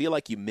opinion, do you feel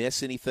like you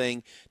miss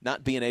anything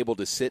not being able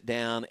to sit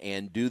down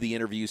and do the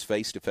interviews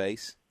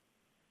face-to-face?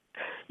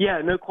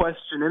 Yeah, no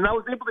question. And I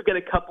was able to get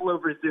a couple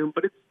over Zoom,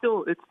 but it's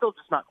still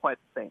just not quite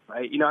the same,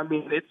 right?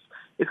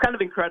 It's kind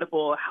of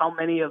incredible how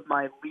many of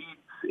my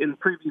leads in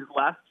previews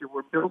last year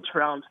were built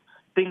around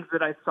things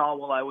that I saw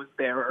while I was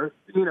there, or,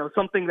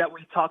 something that we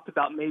talked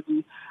about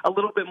maybe a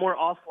little bit more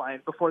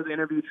offline before the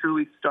interview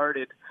truly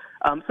started.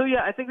 So,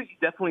 yeah, I think that you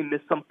definitely miss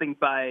something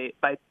by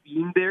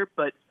being there,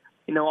 but,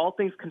 all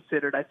things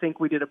considered, I think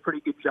we did a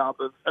pretty good job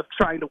of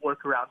trying to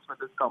work around some of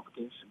those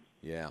complications.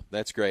 Yeah,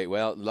 that's great.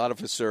 Well, a lot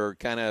of us are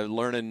kind of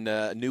learning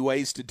new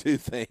ways to do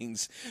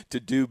things, to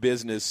do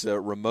business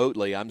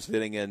remotely. I'm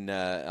sitting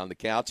on the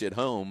couch at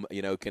home,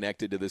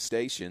 connected to the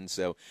station,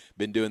 so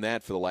been doing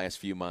that for the last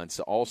few months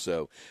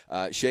also.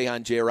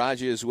 Shehan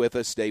Jeyarajah is with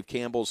us, Dave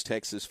Campbell's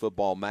Texas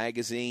Football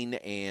Magazine,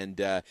 and,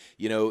 a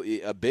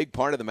big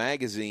part of the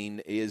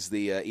magazine is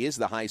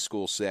the high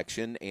school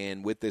section,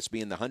 and with this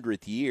being the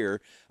 100th year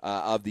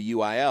of the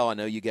UIL, I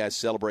know you guys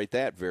celebrate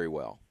that very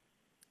well.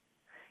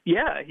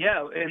 Yeah,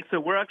 and so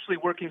we're actually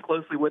working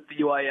closely with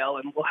the UIL,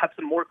 and we'll have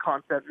some more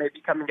content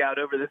maybe coming out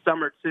over the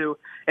summer too,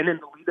 and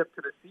then the lead up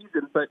to the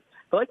season. But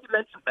like you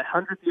mentioned, the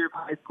 100th year of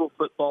high school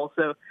football.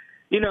 So,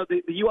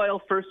 the UIL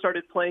first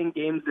started playing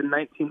games in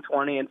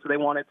 1920, and so they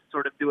wanted to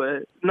sort of do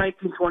a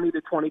 1920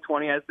 to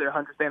 2020 as their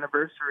 100th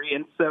anniversary.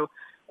 And so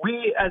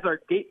we, as our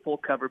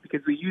gatefold cover, because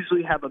we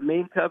usually have a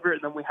main cover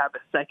and then we have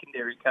a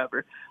secondary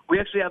cover, we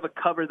actually have a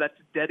cover that's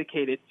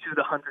dedicated to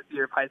the 100th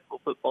year of high school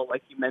football,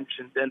 like you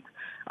mentioned. And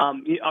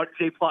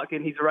Jay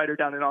Plotkin, he's a writer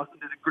down in Austin,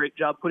 did a great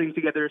job putting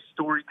together a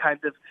story, kind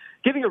of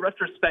giving a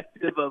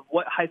retrospective of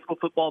what high school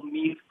football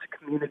means to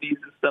communities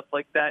and stuff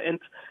like that. And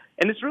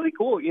it's really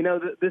cool.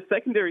 The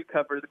secondary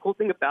cover, the cool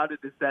thing about it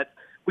is that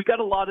we got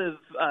a lot of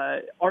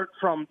art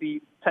from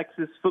the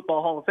Texas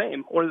Football Hall of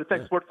Fame, or the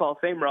Texas Sports Hall of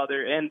Fame,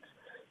 rather. And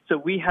so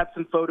we have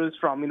some photos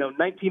from,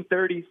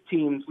 1930s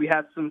teams. We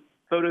have some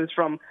photos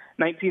from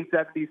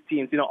 1970s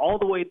teams, all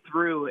the way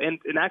through. And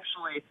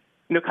actually,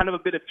 kind of a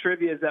bit of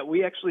trivia is that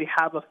we actually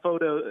have a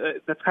photo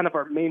that's kind of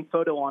our main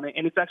photo on it,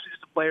 and it's actually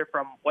just a player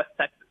from West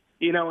Texas,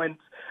 and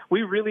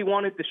we really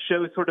wanted to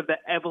show sort of the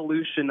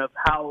evolution of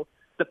how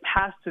the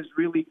past has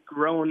really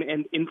grown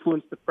and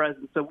influenced the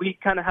present. So we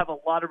kind of have a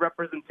lot of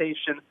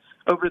representation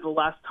over the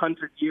last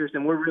 100 years,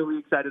 and we're really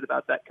excited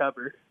about that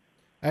cover.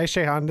 Hey,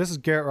 Shehan, this is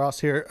Garrett Ross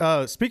here.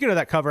 Speaking of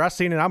that cover, I've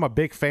seen it. I'm a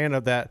big fan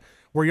of that.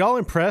 Were y'all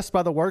impressed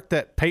by the work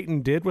that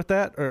Peyton did with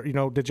that? Or,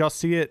 did y'all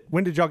see it?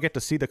 When did y'all get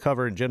to see the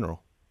cover in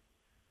general?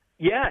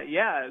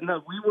 Yeah.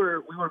 No, we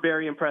were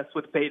very impressed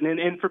with Peyton.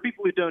 And for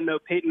people who don't know,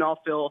 Peyton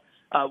Allfill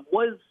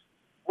was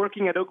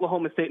working at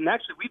Oklahoma State. And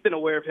actually, we've been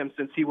aware of him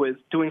since he was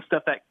doing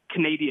stuff at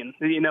Canadian,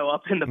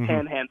 up in the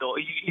Panhandle.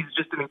 He's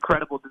just an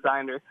incredible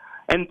designer.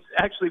 And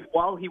actually,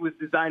 while he was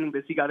designing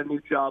this, he got a new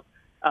job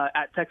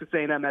at Texas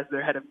A&M as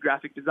their head of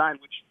graphic design,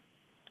 which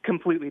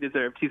completely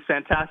deserved. He's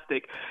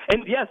fantastic.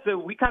 And yeah, so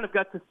we kind of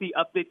got to see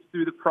updates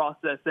through the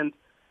process. And,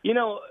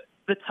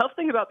 the tough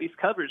thing about these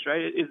covers,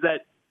 right, is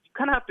that you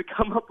kind of have to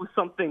come up with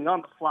something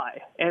on the fly.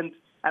 And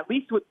at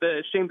least with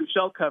the Shane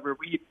Buechele cover,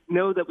 we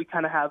know that we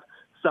kind of have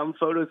some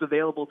photos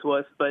available to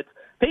us, but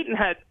Peyton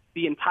had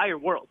the entire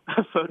world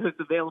of photos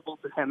available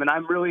to him. And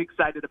I'm really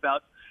excited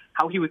about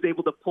how he was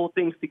able to pull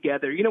things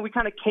together. We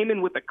kind of came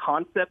in with a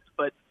concept,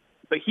 but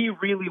he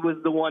really was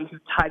the one who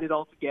tied it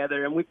all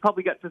together. And we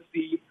probably got to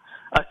see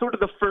sort of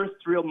the first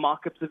real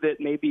mock-ups of it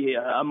maybe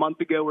a month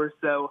ago or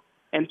so.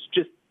 And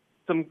just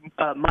some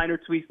minor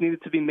tweaks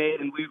needed to be made.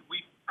 And we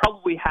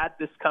probably had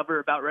this cover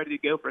about ready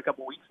to go for a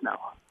couple weeks now.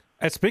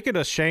 And speaking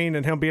of Shane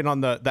and him being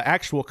on the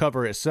actual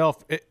cover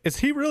itself, is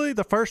he really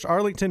the first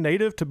Arlington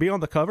native to be on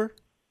the cover?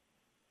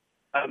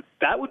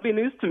 That would be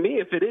news to me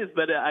if it is,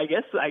 but I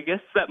guess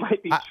that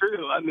might be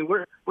true. I mean,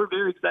 we're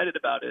very excited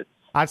about it.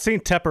 I'd seen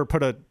Tepper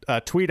put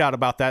a tweet out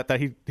about that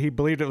he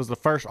believed it was the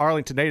first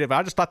Arlington native.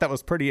 I just thought that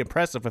was pretty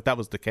impressive if that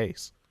was the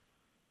case.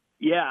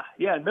 Yeah,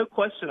 no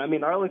question. I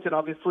mean, Arlington,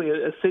 obviously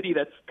a city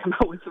that's come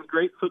out with some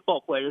great football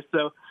players.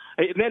 So,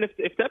 man,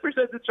 if Tepper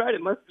says it's right,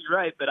 it must be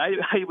right. But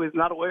I was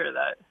not aware of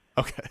that.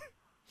 Okay.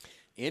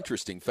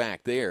 Interesting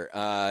fact there.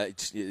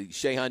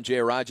 Shehan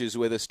Jayaraj is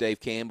with us, Dave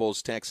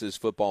Campbell's Texas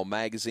Football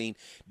Magazine.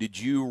 Did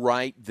you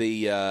write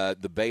the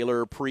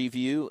Baylor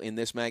preview in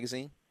this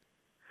magazine?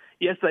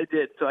 Yes, I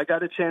did. So I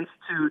got a chance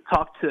to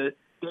talk to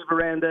Dave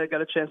Aranda,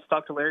 got a chance to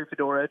talk to Larry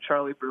Fedora,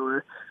 Charlie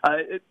Brewer.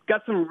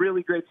 Got some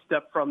really great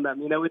stuff from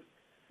them. You know,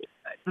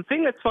 the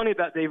thing that's funny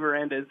about Dave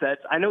Aranda is that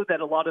I know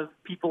that a lot of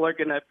people are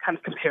going to kind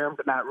of compare him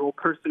to Matt Rhule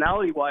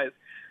personality-wise,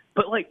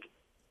 but, like,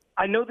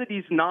 I know that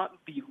he's not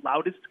the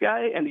loudest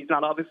guy, and he's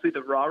not obviously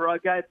the rah-rah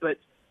guy, but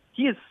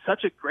he is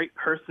such a great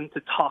person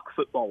to talk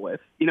football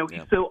with. You know,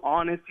 he's so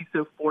honest, he's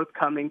so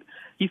forthcoming.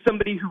 He's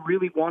somebody who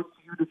really wants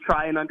you to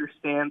try and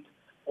understand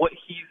what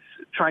he's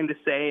trying to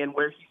say and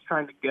where he's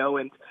trying to go.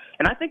 And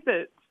I think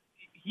that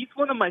he's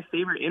one of my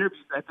favorite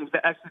interviews, I think,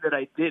 that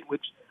I did,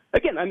 which,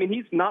 again, I mean,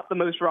 he's not the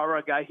most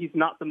rah-rah guy. He's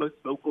not the most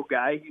vocal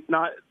guy. He's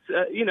not,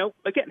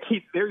 again,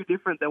 he's very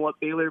different than what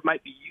Baylor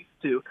might be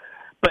used to.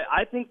 But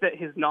I think that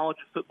his knowledge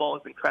of football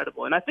is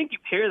incredible. And I think you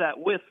pair that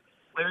with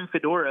Larry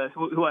Fedora,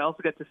 who I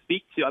also got to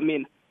speak to. I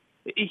mean,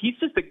 he's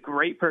just a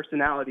great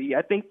personality.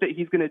 I think that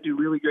he's going to do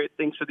really great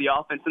things for the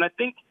offense. And I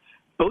think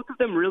both of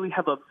them really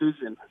have a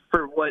vision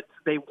for what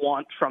they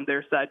want from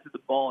their sides of the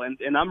ball.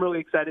 And I'm really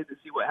excited to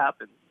see what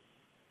happens.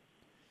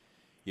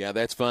 Yeah,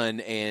 that's fun.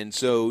 And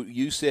so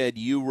you said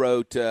you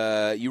wrote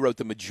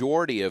the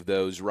majority of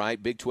those,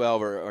 right? Big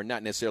 12, or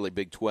not necessarily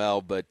Big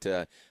 12, but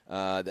the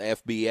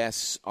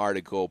FBS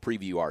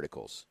preview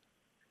articles.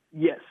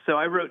 Yes, so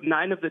I wrote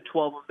 9 of the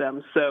 12 of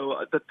them. So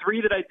the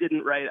 3 that I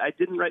didn't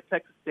write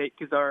Texas State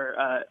because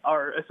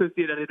our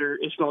associate editor,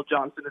 Ishmael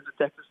Johnson, is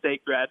a Texas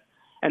State grad.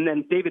 And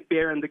then David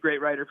Barron, the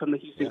great writer from the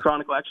Houston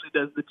Chronicle, actually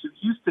does the 2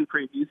 Houston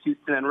previews,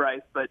 Houston and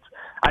Rice. But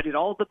I did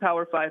all of the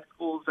Power 5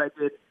 schools. I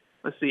did,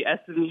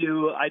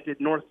 SMU, I did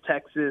North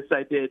Texas,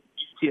 I did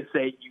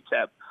UTSA,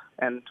 UTEP,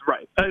 and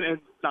Rice. And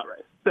not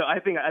Rice. So I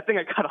think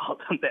I got all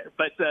done there.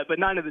 But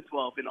 9 of the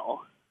 12 in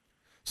all.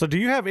 So do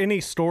you have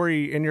any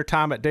story in your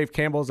time at Dave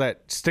Campbell's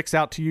that sticks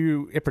out to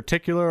you in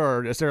particular,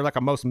 or is there like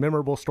a most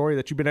memorable story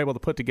that you've been able to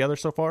put together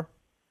so far?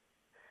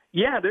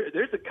 Yeah,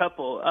 there's a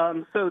couple.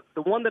 So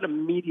the one that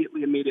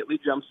immediately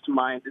jumps to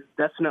mind is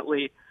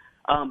definitely,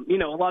 a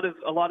lot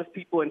of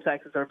people in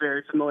Texas are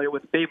very familiar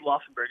with Babe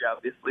Laufenberg,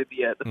 obviously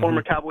the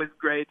former Cowboys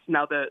great,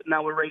 now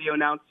a radio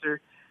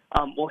announcer.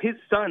 Well, his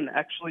son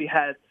actually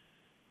had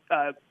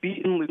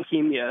beaten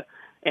leukemia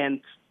and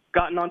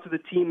gotten onto the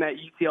team at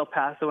UT El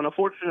Paso, and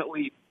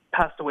unfortunately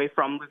passed away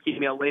from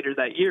leukemia later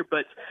that year.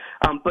 But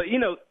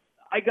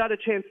I got a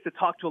chance to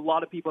talk to a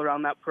lot of people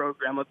around that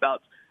program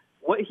about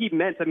what he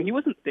meant. I mean, he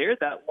wasn't there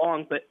that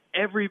long, but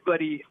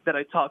everybody that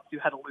I talked to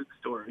had a Luke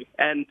story.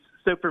 And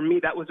so for me,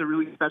 that was a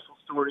really special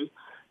story,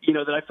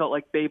 that I felt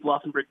like Babe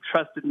Laufenberg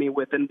trusted me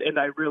with, and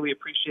I really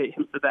appreciate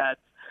him for that.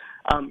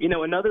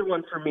 Another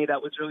one for me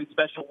that was really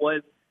special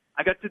was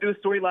I got to do a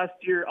story last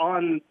year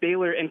on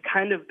Baylor and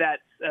kind of that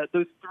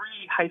those 3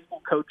 high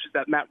school coaches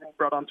that Matt Rhule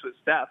brought onto his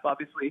staff,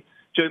 obviously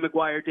Joey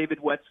McGuire, David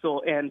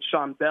Wetzel, and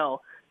Sean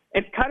Bell,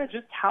 and kind of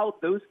just how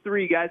those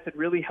 3 guys had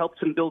really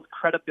helped him build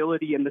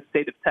credibility in the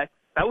state of Texas.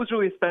 That was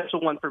really a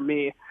special one for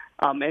me.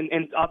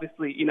 And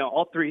obviously,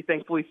 all 3,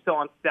 thankfully, still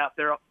on staff.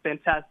 They're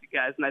fantastic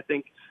guys, and I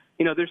think,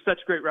 there's such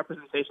great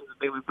representations of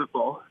Baylor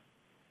football.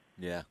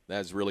 Yeah, that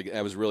was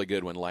a really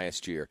good one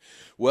last year.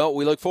 Well,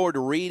 we look forward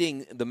to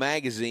reading the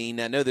magazine.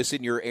 I know this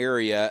in your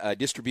area.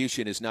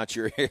 Distribution is not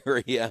your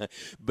area,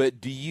 but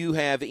do you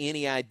have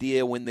any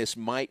idea when this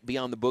might be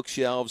on the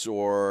bookshelves?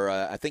 Or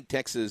I think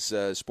Texas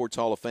Sports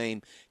Hall of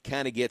Fame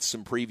kind of gets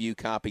some preview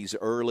copies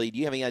early. Do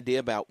you have any idea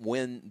about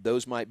when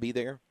those might be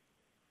there?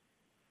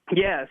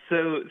 Yeah,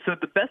 so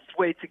the best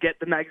way to get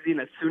the magazine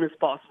as soon as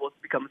possible is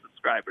to become a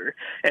subscriber.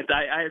 And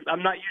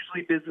I'm not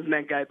usually a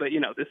businessman guy, but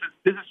this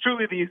is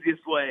truly the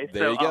easiest way.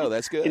 There you go.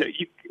 That's good.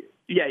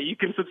 You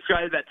can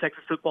subscribe at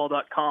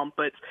TexasFootball.com,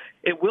 but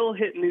it will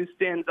hit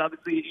newsstands.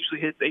 Obviously, it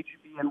usually hits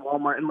H-E-B and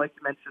Walmart, and like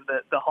you mentioned,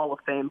 the Hall of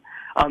Fame.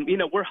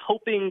 We're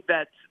hoping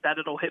that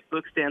it'll hit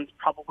bookstands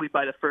probably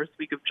by the first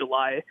week of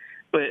July.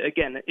 But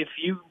again, if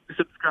you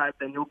subscribe,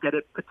 then you'll get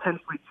it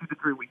potentially 2 to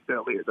 3 weeks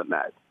earlier than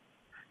that.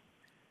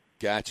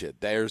 Gotcha.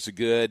 There's a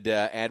good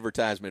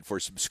advertisement for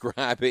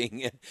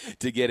subscribing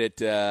to get it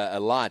a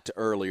lot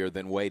earlier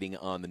than waiting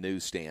on the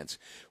newsstands.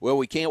 Well,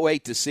 we can't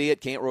wait to see it.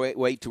 Can't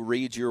wait to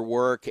read your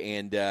work.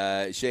 And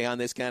Shehan,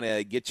 this kind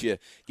of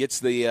gets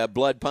the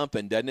blood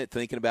pumping, doesn't it?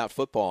 Thinking about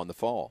football in the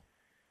fall.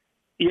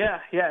 Yeah.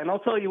 And I'll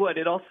tell you what.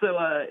 It also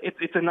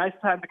it's a nice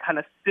time to kind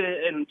of sit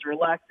and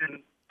relax and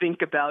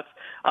think about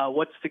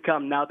what's to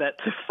come now that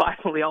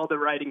finally all the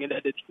writing and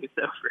editing is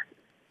over.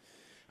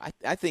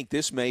 I think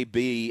this may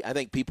be – I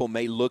think people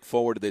may look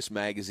forward to this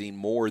magazine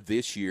more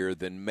this year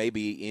than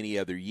maybe any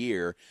other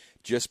year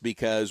just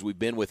because we've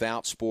been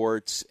without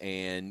sports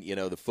and,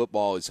 the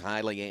football is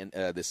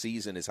the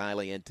season is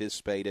highly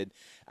anticipated.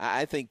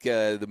 I think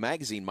the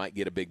magazine might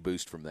get a big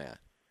boost from that.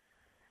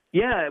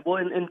 Yeah, well,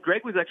 and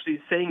Greg was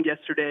actually saying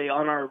yesterday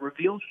on our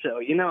reveal show,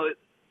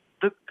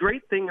 the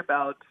great thing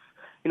about,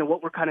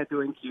 what we're kind of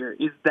doing here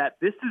is that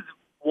this is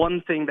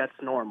one thing that's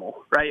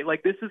normal, right?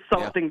 Like, this is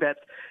something that's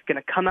going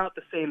to come out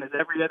the same as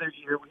every other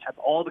year. We have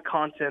all the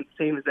content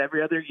same as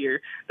every other year.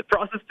 The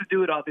process to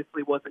do it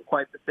obviously wasn't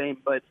quite the same,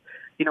 but,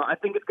 I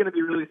think it's going to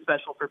be really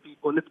special for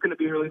people, and it's going to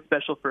be really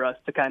special for us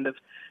to kind of,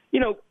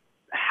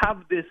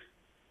 have this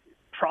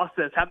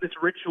process, have this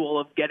ritual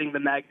of getting the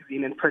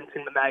magazine and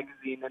printing the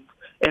magazine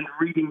and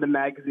reading the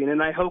magazine.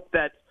 And I hope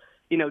that,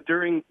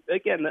 during,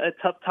 again, a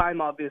tough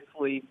time,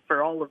 obviously,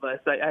 for all of us,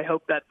 I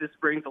hope that this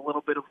brings a little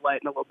bit of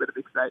light and a little bit of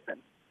excitement.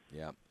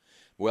 Yeah.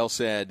 Well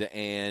said,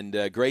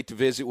 and great to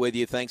visit with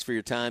you. Thanks for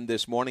your time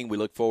this morning. We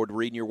look forward to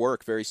reading your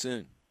work very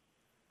soon.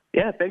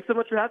 Yeah, thanks so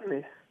much for having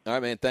me. All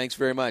right, man, thanks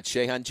very much.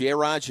 Shehan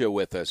Jeyarajah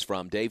with us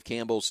from Dave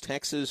Campbell's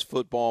Texas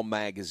Football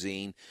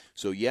Magazine.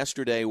 So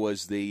yesterday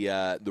was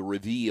the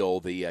reveal,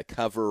 the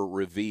cover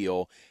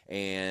reveal,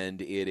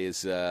 and it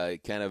is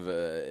kind of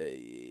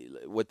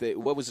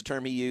what was the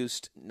term he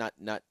used? Not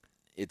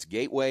it's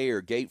gateway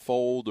or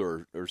gatefold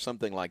or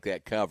something like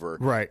that cover.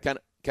 Right.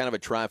 Kind of a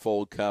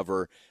trifold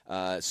cover.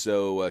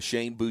 So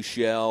Shane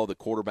Buechele, the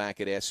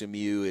quarterback at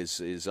SMU,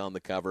 is on the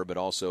cover, but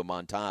also a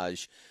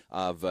montage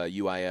of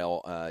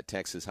UIL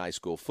Texas high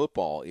school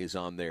football is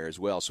on there as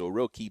well. So a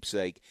real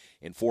keepsake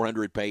in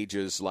 400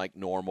 pages like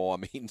normal. I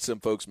mean, some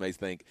folks may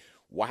think,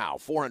 wow,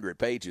 400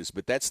 pages,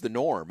 but that's the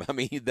norm. I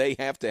mean, they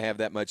have to have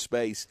that much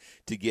space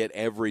to get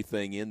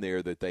everything in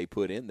there that they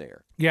put in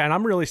there. Yeah, and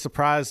I'm really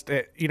surprised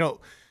at,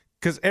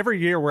 because every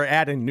year we're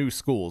adding new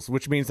schools,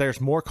 which means there's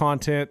more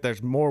content,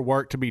 there's more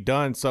work to be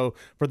done. So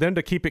for them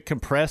to keep it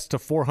compressed to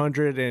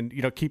 400 and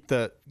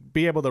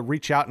be able to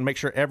reach out and make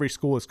sure every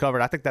school is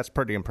covered, I think that's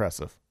pretty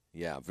impressive.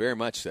 Yeah, very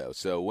much so.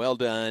 So well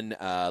done.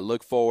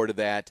 Look forward to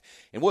that.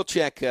 And we'll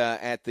check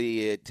at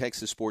the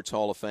Texas Sports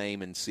Hall of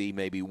Fame and see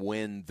maybe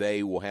when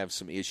they will have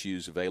some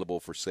issues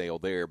available for sale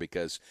there,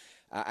 because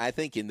I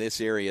think in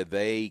this area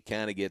they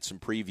kind of get some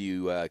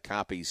preview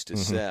copies to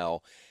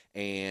sell.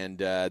 And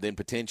then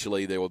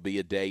potentially there will be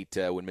a date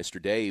when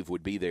Mr. Dave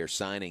would be there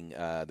signing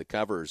the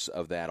covers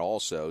of that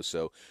also.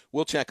 So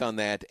we'll check on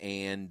that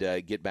and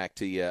get back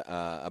to you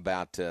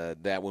about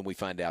that when we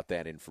find out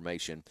that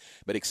information.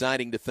 But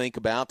exciting to think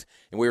about.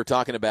 And we were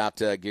talking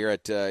about,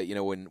 Garrett,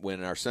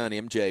 when our son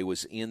MJ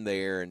was in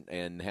there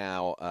and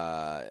how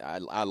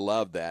I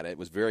loved that. It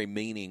was very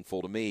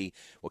meaningful to me.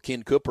 Well,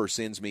 Ken Cooper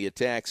sends me a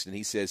text, and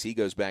he says he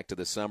goes back to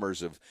the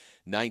summers of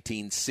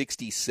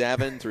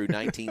 1967 through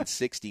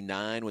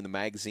 1969 when the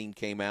magazine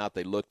came out.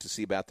 They looked to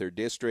see about their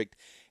district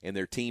and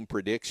their team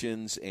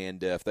predictions,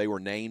 and if they were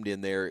named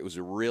in there, it was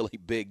a really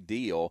big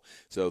deal.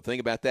 So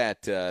think about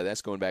that.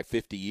 That's going back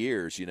 50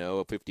 years,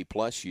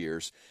 50-plus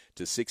years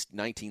to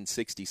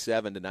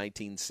 1967 to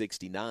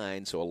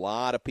 1969. So a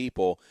lot of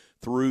people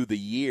through the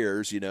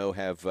years,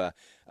 have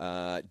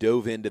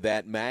dove into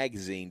that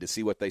magazine to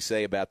see what they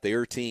say about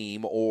their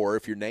team or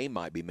if your name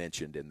might be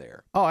mentioned in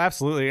there. Oh,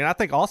 absolutely. And I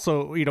think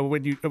also,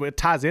 when it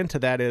ties into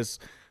that is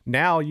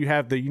now you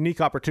have the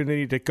unique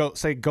opportunity to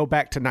go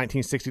back to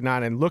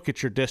 1969 and look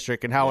at your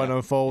district and how it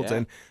unfolds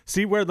and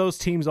see where those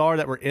teams are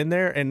that were in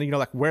there and,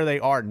 where they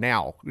are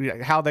now,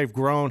 how they've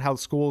grown, how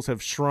schools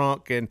have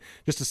shrunk, and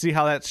just to see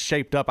how that's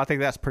shaped up. I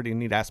think that's a pretty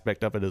neat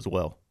aspect of it as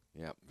well.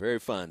 Yeah, very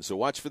fun. So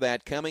watch for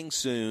that coming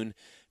soon.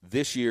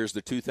 This year's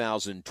the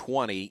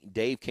 2020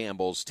 Dave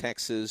Campbell's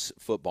Texas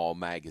Football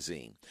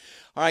Magazine.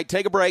 All right,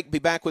 take a break. Be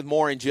back with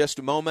more in just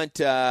a moment.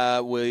 We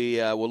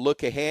will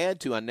look ahead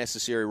to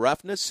Unnecessary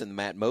Roughness and the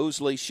Matt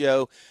Mosley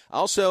Show.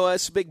 Also,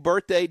 it's a big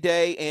birthday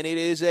day, and it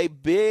is a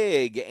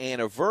big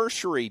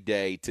anniversary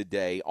day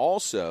today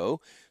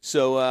also.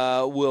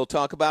 So we'll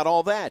talk about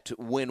all that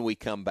when we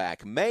come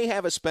back. May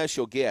have a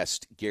special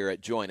guest,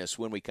 Garrett, join us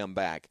when we come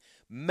back.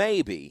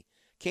 Maybe.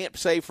 Can't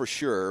say for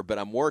sure, but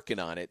I'm working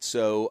on it.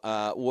 So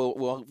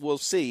we'll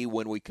see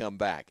when we come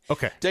back.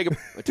 Okay.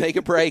 Take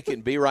a break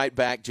and be right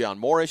back. John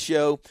Morris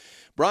Show,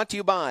 brought to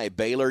you by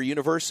Baylor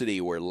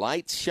University, where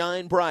lights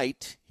shine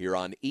bright here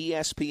on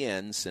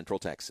ESPN Central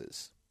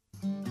Texas.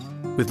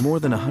 With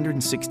more than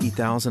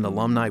 160,000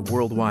 alumni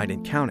worldwide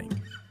and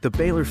counting, the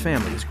Baylor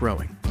family is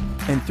growing.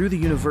 And through the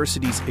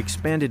university's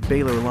expanded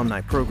Baylor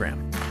alumni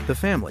program, the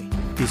family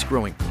is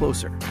growing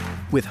closer.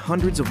 With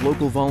hundreds of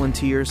local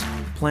volunteers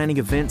planning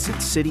events in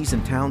cities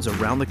and towns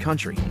around the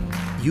country,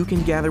 you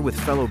can gather with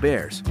fellow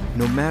Bears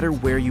no matter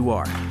where you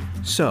are.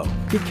 So,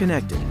 get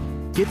connected,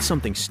 get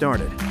something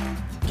started,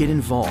 get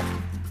involved,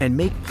 and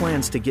make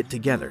plans to get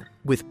together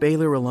with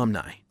Baylor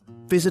alumni.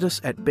 Visit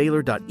us at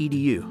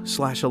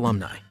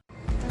baylor.edu/alumni.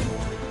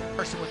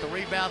 Person with the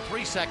rebound,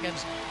 3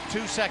 seconds,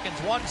 2 seconds,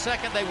 1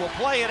 second. They will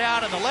play it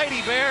out, and the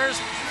Lady Bears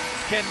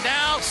can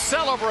now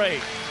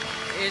celebrate.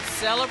 It's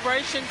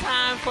celebration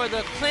time for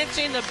the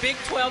clinching the Big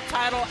 12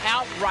 title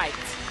outright.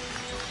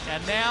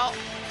 And now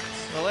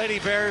the Lady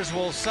Bears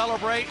will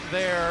celebrate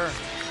their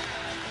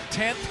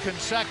 10th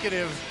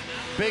consecutive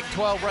Big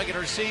 12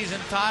 regular season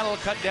title,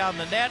 cut down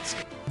the nets.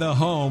 The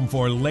home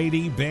for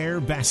Lady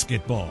Bear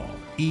basketball,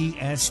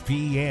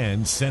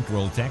 ESPN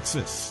Central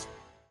Texas.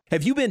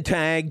 Have you been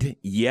tagged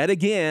yet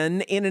again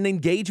in an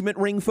engagement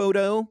ring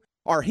photo?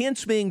 Are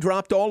hints being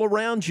dropped all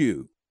around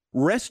you?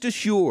 Rest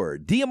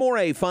assured,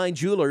 D'Amore Fine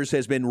Jewelers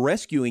has been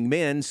rescuing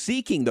men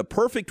seeking the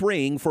perfect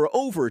ring for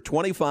over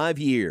 25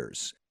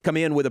 years. Come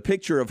in with a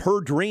picture of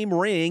her dream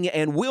ring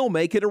and we'll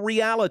make it a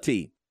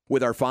reality.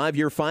 With our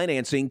 5-year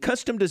financing,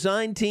 custom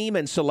design team,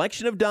 and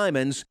selection of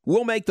diamonds,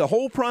 we'll make the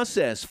whole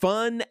process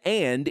fun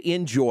and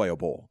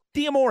enjoyable.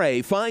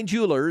 D'Amore Fine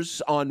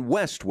Jewelers on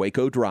West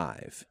Waco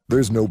Drive.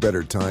 There's no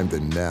better time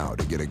than now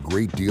to get a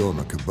great deal on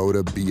the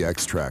Kubota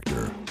BX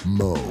tractor.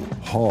 Mow,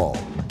 haul,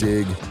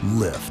 dig,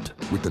 lift.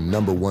 With the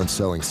 #1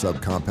 selling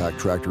subcompact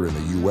tractor in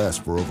the U.S.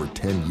 for over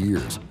 10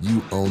 years,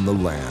 you own the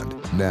land.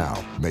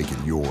 Now, make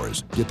it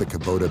yours. Get the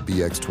Kubota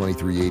BX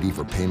 2380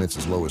 for payments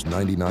as low as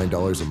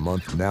 $99 a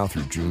month now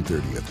through June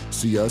 30th.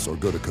 See us or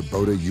go to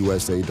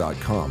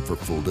KubotaUSA.com for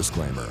full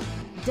disclaimer.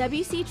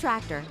 WC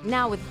Tractor,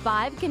 now with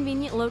 5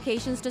 convenient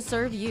locations to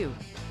serve you.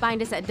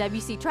 Find us at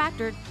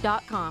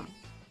WCTractor.com.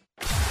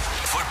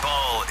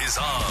 Football is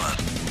on.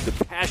 The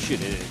passion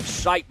and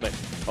excitement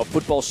of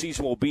football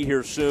season will be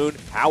here soon.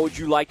 How would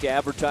you like to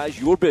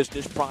advertise your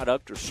business,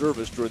 product, or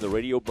service during the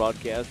radio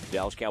broadcast of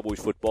Dallas Cowboys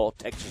football,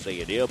 Texas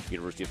A&M,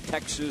 University of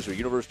Texas, or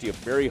University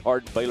of Mary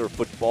Hardin-Baylor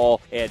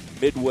football, and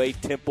Midway,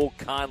 Temple,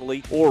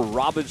 Conley, or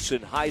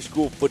Robinson High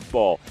School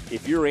football?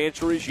 If your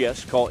answer is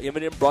yes, call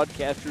M&M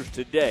Broadcasters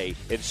today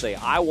and say,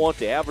 I want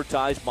to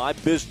advertise my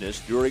business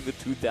during the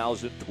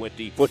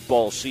 2020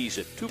 football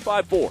season.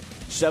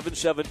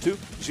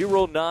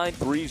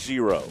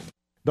 254-772-0930.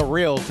 The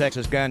Real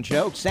Texas Gun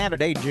Show,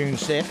 Saturday, June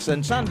 6th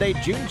and Sunday,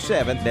 June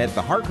 7th at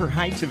the Harker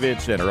Heights Event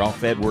Center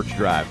off Edwards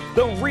Drive.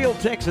 The Real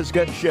Texas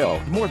Gun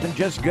Show. More than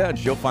just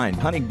guns, you'll find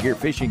hunting gear,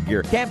 fishing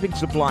gear, camping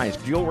supplies,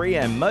 jewelry,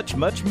 and much,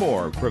 much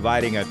more.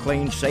 Providing a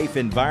clean, safe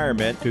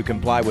environment to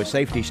comply with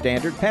safety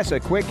standards, pass a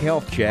quick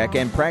health check,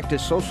 and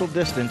practice social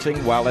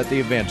distancing while at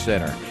the event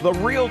center. The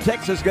Real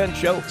Texas Gun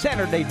Show,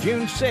 Saturday,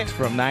 June 6th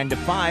from 9 to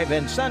 5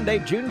 and Sunday,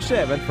 June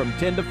 7th from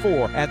 10 to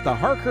 4 at the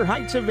Harker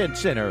Heights Event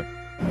Center.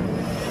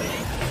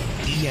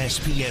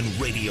 ESPN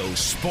Radio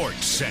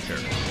Sports Center.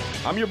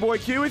 I'm your boy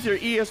Q with your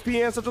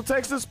ESPN Central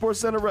Texas Sports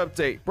Center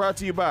update. Brought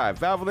to you by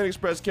Valvoline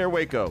Express Care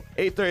Waco,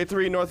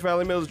 833 North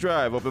Valley Mills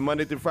Drive. Open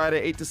Monday through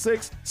Friday, 8 to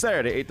 6,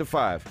 Saturday, 8 to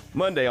 5.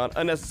 Monday on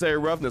Unnecessary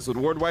Roughness with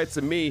Ward Whites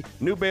and me,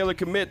 new Baylor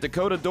commit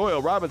Dakota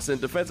Doyle Robinson,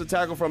 defensive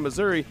tackle from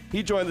Missouri.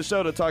 He joined the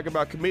show to talk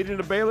about committing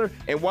to Baylor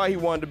and why he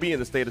wanted to be in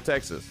the state of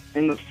Texas.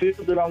 In the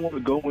field that I want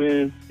to go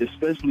in,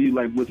 especially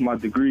like with my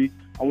degree,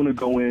 I want to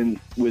go in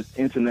with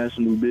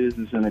international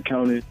business and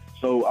accounting.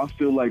 So I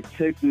feel like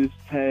Texas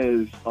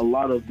has a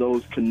lot of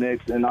those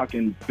connects, and I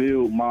can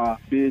build my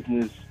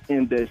business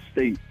in that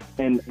state.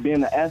 And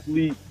being an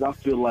athlete, I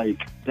feel like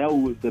that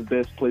was the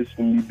best place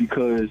for me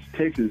because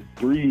Texas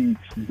breeds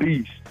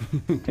beasts.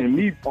 And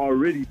me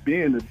already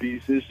being a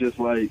beast, it's just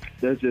like,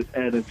 that's just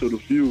adding to the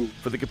fuel.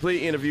 For the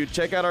complete interview,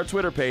 check out our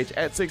Twitter page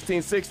at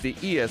 1660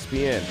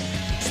 ESPN.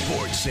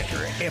 Sports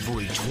Center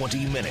every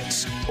 20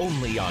 minutes,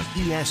 only on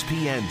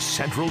ESPN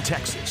Central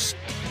Texas.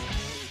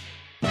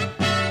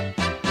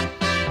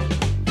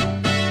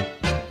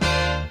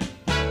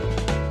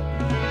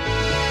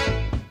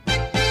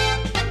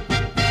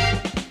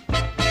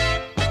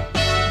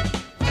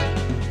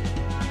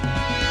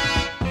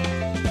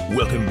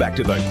 Welcome back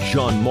to the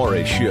John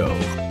Morris Show.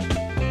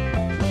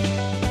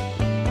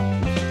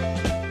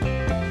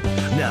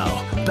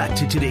 Now, back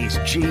to today's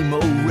J-Mo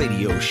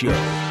Radio Show.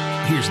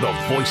 Here's the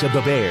voice of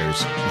the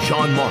Bears,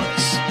 John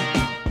Morris.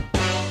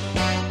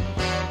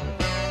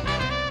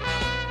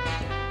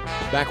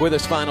 Back with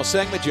us, final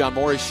segment, John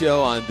Morris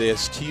Show on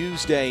this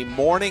Tuesday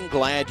morning.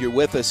 Glad you're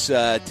with us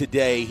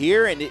today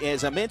here. And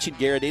as I mentioned,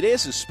 Garrett, it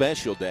is a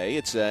special day.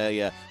 It's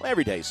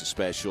every day is a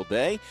special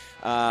day.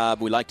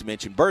 We like to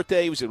mention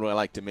birthdays and we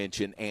like to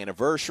mention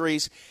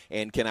anniversaries.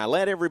 And can I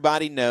let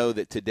everybody know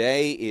that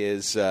today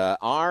is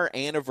our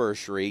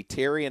anniversary?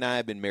 Terry and I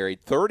have been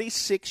married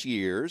 36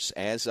 years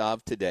as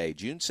of today,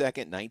 June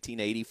 2nd,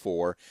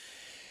 1984.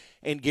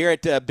 And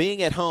Garrett,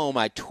 being at home,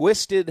 I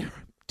twisted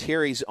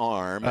Terry's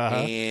arm,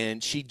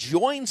 and she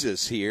joins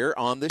us here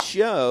on the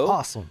show.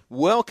 Awesome.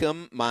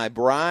 Welcome, my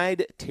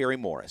bride, Terry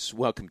Morris.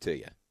 Welcome to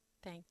you.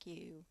 Thank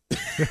you.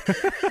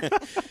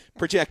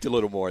 Project a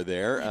little more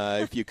there,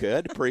 if you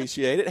could.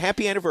 Appreciate it.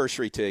 Happy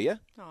anniversary to you.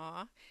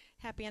 Aw,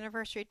 happy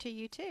anniversary to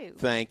you, too.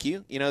 Thank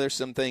you. You know, there's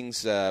some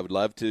things I would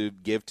love to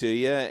give to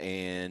you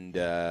and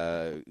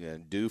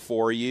do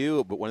for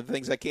you, but one of the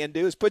things I can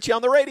do is put you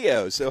on the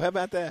radio. So how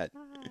about that?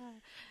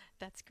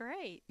 That's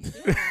great.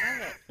 Yeah,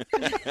 I love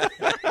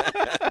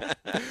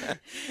it.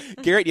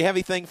 Garrett, you have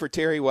anything for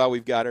Terry while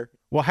we've got her?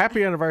 Well,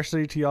 happy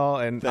anniversary to y'all,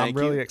 and Thank I'm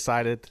really you.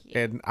 excited.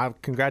 And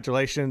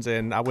congratulations,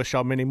 and I wish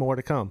y'all many more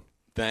to come.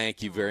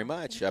 Thank you very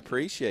much. I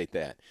appreciate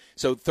that.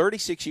 So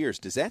 36 years,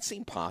 does that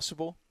seem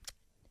possible?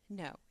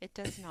 No, it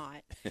does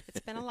not.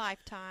 It's been a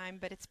lifetime,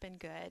 but it's been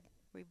good.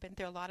 We've been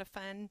through a lot of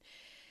fun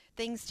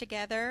things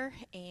together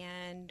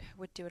and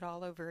would do it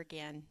all over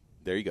again.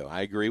 There you go.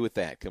 I agree with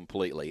that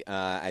completely.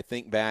 I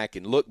think back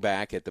and look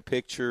back at the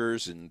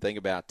pictures and think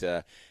about,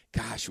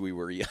 gosh, we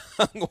were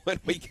young when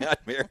we got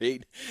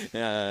married.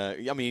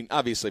 I mean,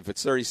 obviously, if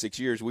it's 36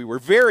 years, we were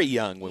very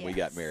young when we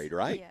got married,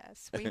 right?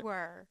 Yes, we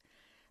were.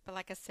 But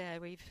like I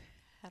said, we've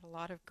had a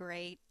lot of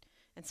great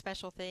and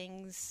special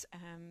things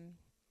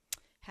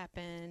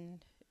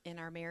happen in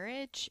our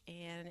marriage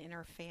and in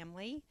our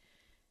family.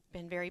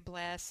 Been very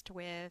blessed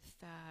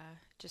with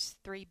just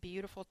 3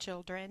 beautiful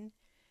children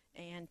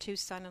and 2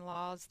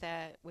 son-in-laws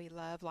that we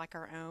love like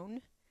our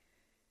own.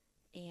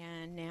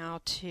 And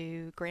now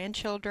 2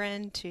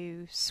 grandchildren,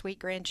 2 sweet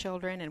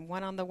grandchildren, and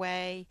 1 on the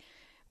way.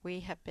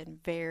 We have been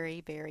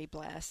very, very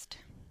blessed.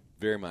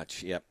 Very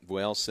much, yep.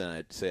 Well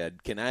said.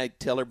 Can I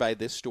tell everybody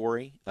this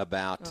story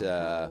about,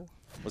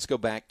 let's go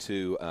back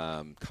to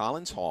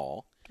Collins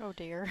Hall. Oh,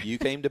 dear. You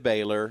came to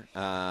Baylor.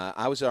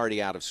 I was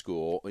already out of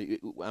school.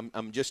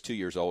 I'm just 2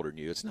 years older than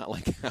you. It's not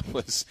like I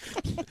was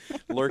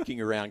lurking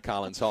around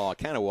Collins Hall. I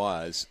kind of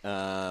was.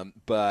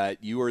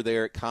 But you were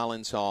there at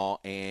Collins Hall,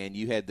 and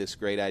you had this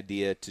great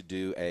idea to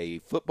do a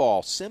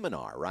football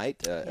seminar, right?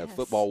 Yes. A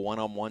football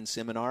one-on-one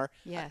seminar.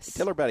 Yes.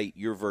 Tell everybody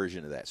your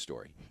version of that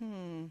story.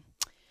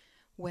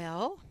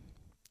 Well,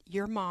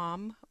 your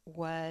mom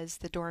was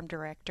the dorm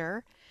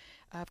director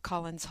of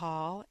Collins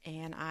Hall,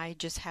 and I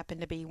just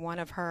happened to be one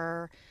of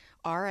her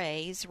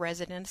RAs,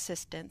 resident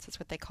assistants, that's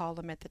what they called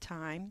them at the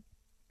time.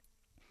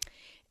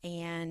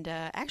 And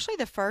actually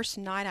the first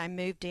night I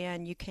moved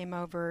in, you came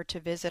over to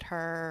visit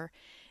her,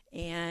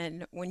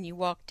 and when you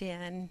walked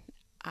in,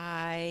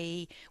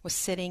 I was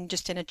sitting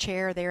just in a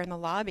chair there in the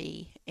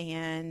lobby,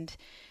 and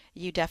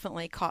you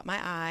definitely caught my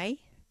eye.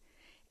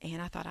 And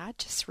I thought, I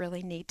just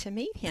really need to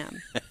meet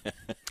him.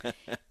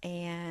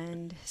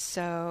 And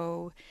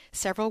so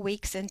several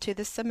weeks into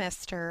the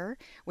semester,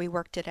 we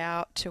worked it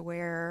out to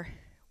where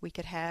we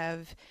could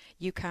have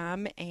you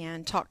come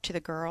and talk to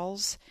the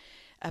girls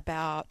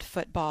about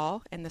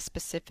football and the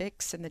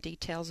specifics and the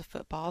details of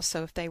football.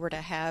 So if they were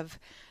to have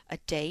a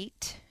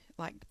date,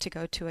 like to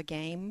go to a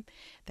game,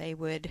 they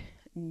would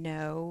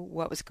know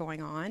what was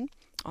going on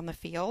the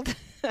field.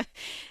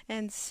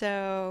 And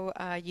so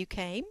you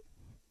came.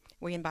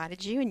 We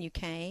invited you, and you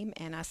came,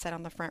 and I sat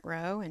on the front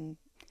row and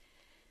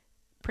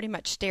pretty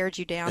much stared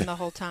you down the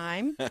whole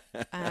time.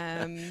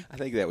 I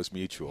think that was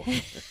mutual.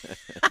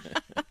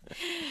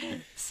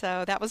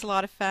 So that was a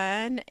lot of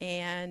fun,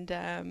 and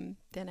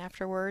then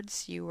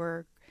afterwards you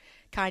were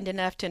kind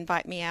enough to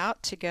invite me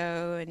out to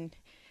go and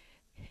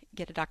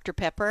get a Dr.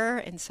 Pepper,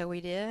 and so we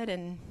did,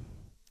 and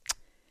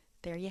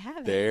there you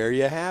have it. There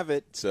you have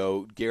it.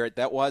 So, Garrett,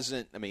 that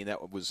wasn't – I mean,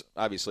 that was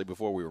obviously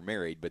before we were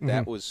married, but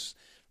that was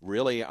 –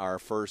 really our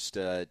first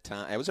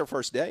time. It was our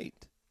first date.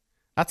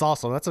 That's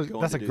awesome. That's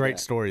a great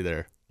story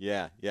there.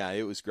 Yeah,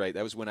 it was great.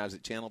 That was when I was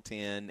at Channel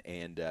 10,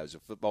 and it was a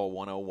football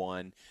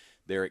 101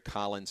 there at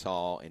Collins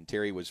Hall, and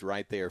Terry was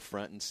right there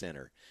front and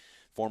center.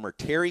 Former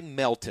Terry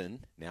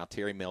Melton, now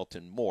Terry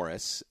Melton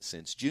Morris,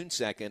 since June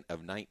 2nd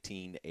of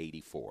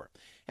 1984.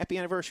 Happy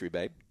anniversary,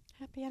 babe.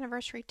 Happy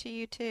anniversary to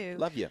you, too.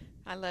 Love you.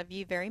 I love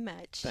you very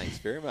much. Thanks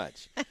very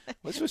much.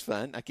 This was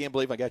fun. I can't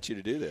believe I got you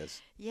to do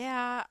this.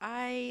 Yeah,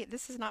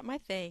 this is not my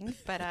thing,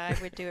 but I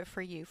would do it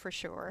for you for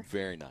sure.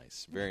 Very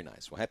nice. Very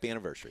nice. Well, happy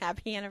anniversary.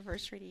 Happy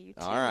anniversary to you,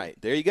 too. All right.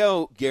 There you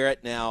go,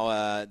 Garrett.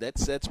 Now,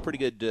 that's pretty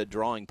good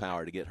drawing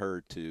power to get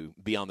her to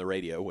be on the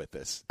radio with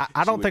us.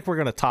 I don't think we're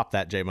going to top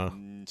that,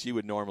 J-Mo. She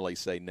would normally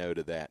say no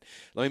to that.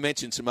 Let me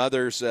mention some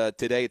others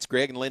today. It's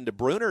Greg and Linda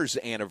Bruner's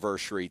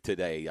anniversary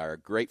today, our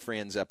great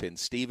friends up in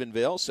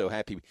Stephenville, so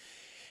happy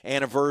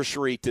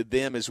anniversary to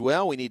them as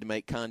well. We need to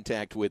make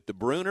contact with the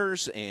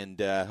Bruners and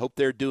hope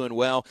they're doing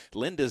well.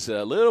 Linda's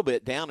a little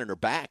bit down in her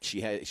back.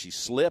 She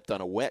slipped on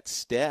a wet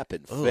step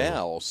and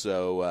fell.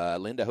 So,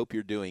 Linda, hope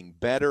you're doing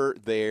better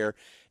there.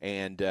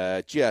 And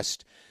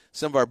just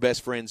some of our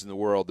best friends in the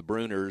world, the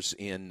Bruners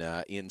in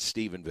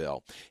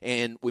Stephenville.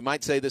 And we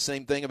might say the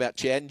same thing about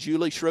Chad and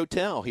Julie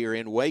Schroetel here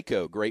in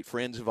Waco. Great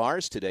friends of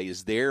ours. Today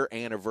is their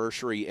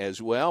anniversary as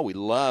well. We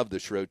love the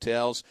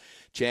Schroetels.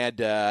 Chad,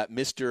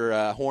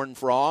 Mr. Horn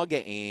Frog,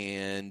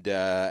 and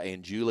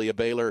Julia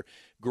Baylor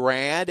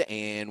grad,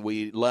 and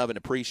we love and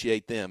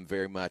appreciate them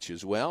very much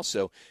as well.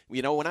 So,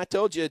 when I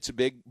told you it's a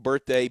big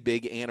birthday,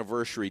 big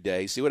anniversary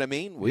day, see what I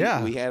mean? We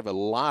have a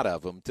lot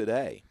of them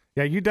today.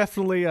 Yeah, you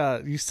definitely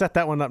you set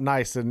that one up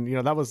nice, and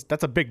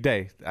that's a big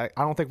day. I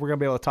don't think we're gonna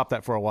be able to top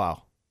that for a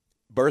while.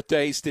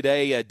 Birthdays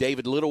today,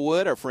 David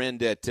Littlewood, our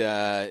friend at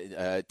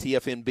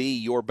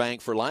TFNB, Your Bank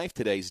for Life.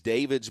 Today's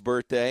David's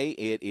birthday.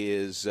 It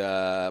is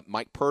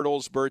Mike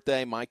Pirtle's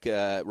birthday. Mike,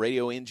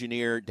 radio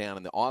engineer down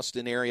in the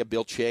Austin area.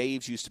 Bill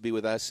Chaves used to be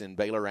with us in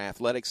Baylor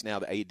Athletics, now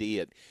the AD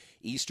at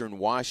Eastern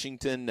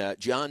Washington.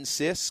 John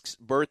Sisk's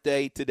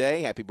birthday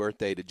today. Happy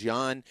birthday to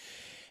John.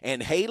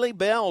 And Haley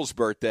Bell's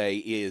birthday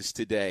is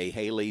today.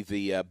 Haley,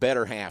 the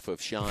better half of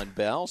Sean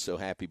Bell. So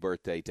happy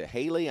birthday to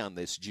Haley on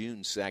this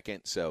June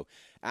 2nd. So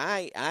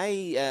I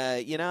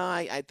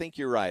think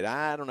you're right.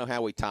 I don't know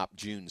how we top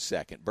June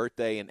 2nd.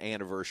 Birthday and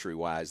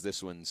anniversary-wise,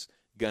 this one's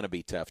going to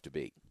be tough to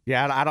beat.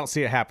 Yeah, I don't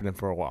see it happening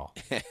for a while.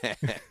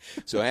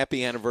 So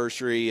happy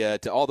anniversary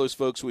to all those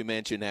folks we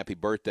mentioned. Happy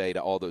birthday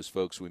to all those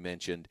folks we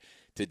mentioned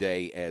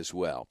today as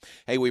well.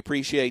 Hey, we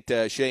appreciate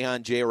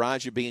Shehan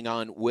Jeyarajah being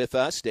on with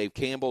us. Dave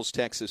Campbell's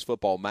Texas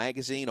Football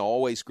Magazine.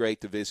 Always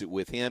great to visit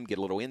with him, get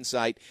a little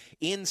insight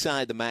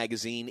inside the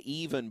magazine,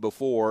 even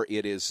before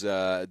it is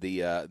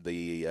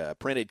the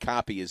printed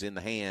copy is in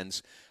the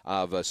hands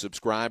of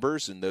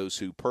subscribers and those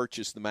who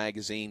purchase the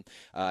magazine.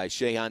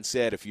 Shehan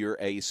said if you're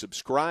a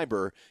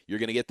subscriber, you're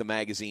going to get the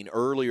magazine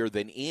earlier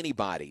than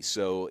anybody.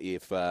 So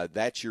if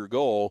that's your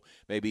goal,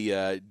 maybe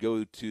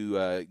go to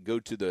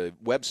the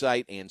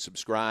website and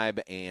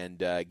subscribe. And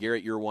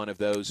Garrett, you're one of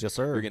those. Yes,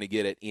 sir. You're going to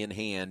get it in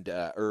hand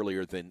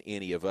earlier than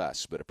any of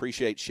us. But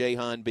appreciate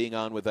Shehan being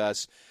on with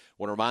us.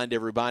 Want to remind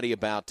everybody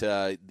about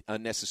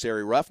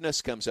Unnecessary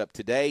Roughness. Comes up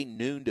today,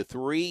 noon to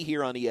 3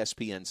 here on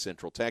ESPN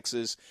Central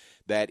Texas.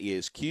 That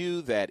is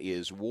Q, that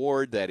is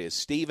Ward, that is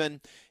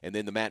Steven. And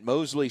then the Matt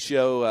Mosley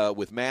Show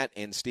with Matt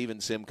and Steven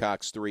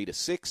Simcox 3 to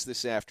 6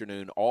 this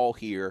afternoon, all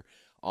here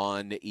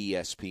on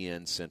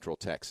ESPN Central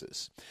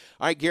Texas.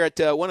 All right, Garrett,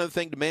 one other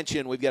thing to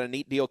mention, we've got a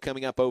neat deal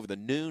coming up over the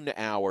noon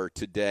hour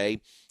today.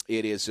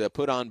 It is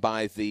put on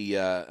by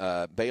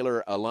the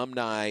Baylor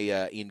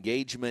Alumni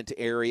Engagement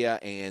Area,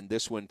 and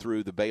this one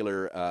through the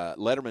Baylor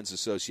Letterman's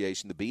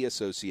Association, the B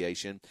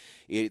Association.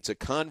 It's a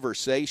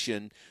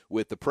conversation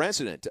with the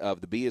president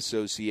of the B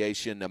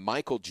Association,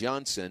 Michael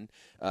Johnson.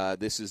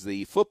 This is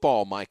the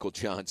football Michael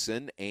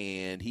Johnson,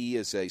 and he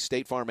is a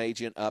State Farm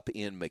agent up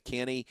in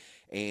McKinney.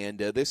 And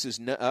this is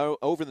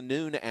over the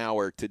noon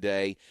hour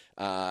today.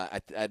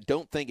 I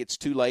don't think it's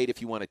too late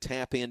if you want to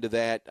tap into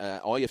that.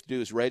 All you have to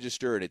do is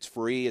register, and it's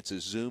free. It's a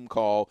Zoom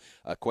call,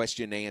 a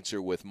question and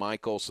answer with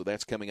Michael. So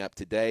that's coming up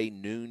today,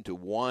 noon to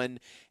 1,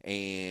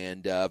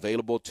 and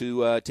available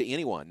to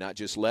anyone, not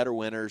just letter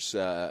winners,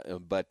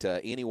 but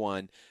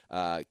anyone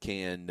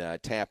can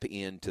tap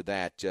into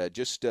that.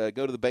 Just go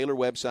to the Baylor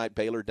website,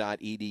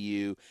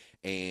 baylor.edu,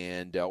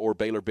 and or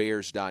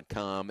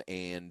BaylorBears.com,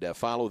 and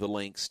follow the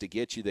links to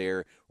get you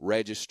there.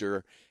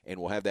 Register, and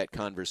we'll have that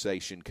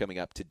conversation coming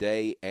up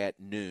today at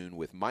noon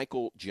with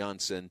Michael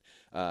Johnson,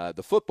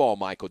 the football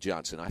Michael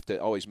Johnson. I have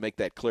to always make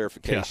that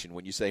clarification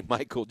when you say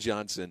Michael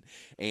Johnson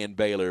and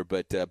Baylor.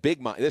 But Big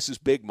Mike, this is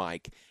Big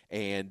Mike,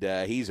 and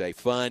he's a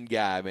fun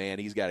guy, man.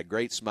 He's got a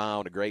great smile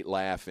and a great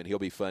laugh, and he'll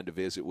be fun to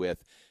visit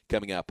with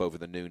coming up over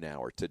the noon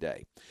hour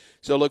today.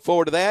 So look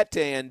forward to that.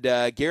 And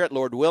Garrett,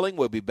 Lord willing,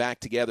 we'll be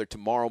back together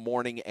tomorrow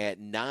morning at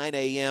 9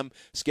 a.m.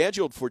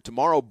 Scheduled for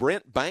tomorrow,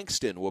 Brent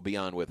Bankston will be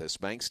on with us.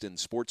 Bankston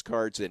Sports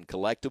Cards and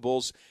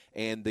Collectibles.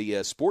 And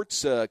the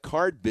sports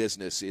card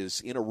business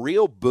is in a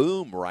real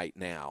boom right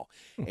now.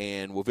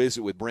 And we'll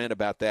visit with Brent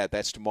about that.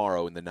 That's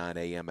tomorrow in the 9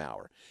 a.m.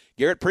 hour.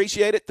 Garrett,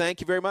 appreciate it. Thank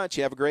you very much.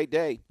 You have a great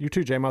day. You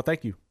too, J-Mo.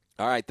 Thank you.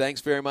 All right, thanks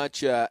very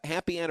much.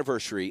 Happy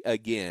anniversary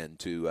again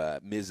to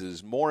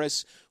Mrs.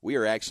 Morris. We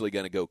are actually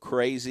going to go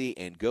crazy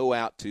and go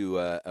out to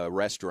a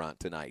restaurant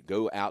tonight,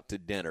 go out to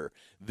dinner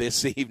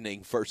this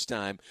evening. First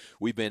time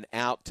we've been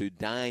out to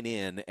dine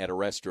in at a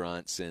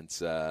restaurant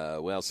since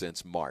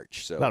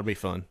March. So that'll be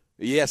fun.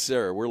 Yes,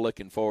 sir. We're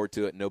looking forward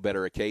to it. No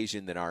better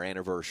occasion than our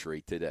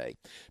anniversary today.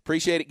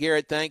 Appreciate it,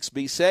 Garrett. Thanks.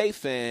 Be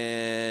safe.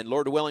 And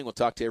Lord willing, we'll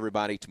talk to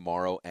everybody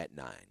tomorrow at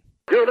 9.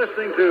 You're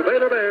listening to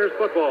Baylor Bears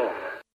football.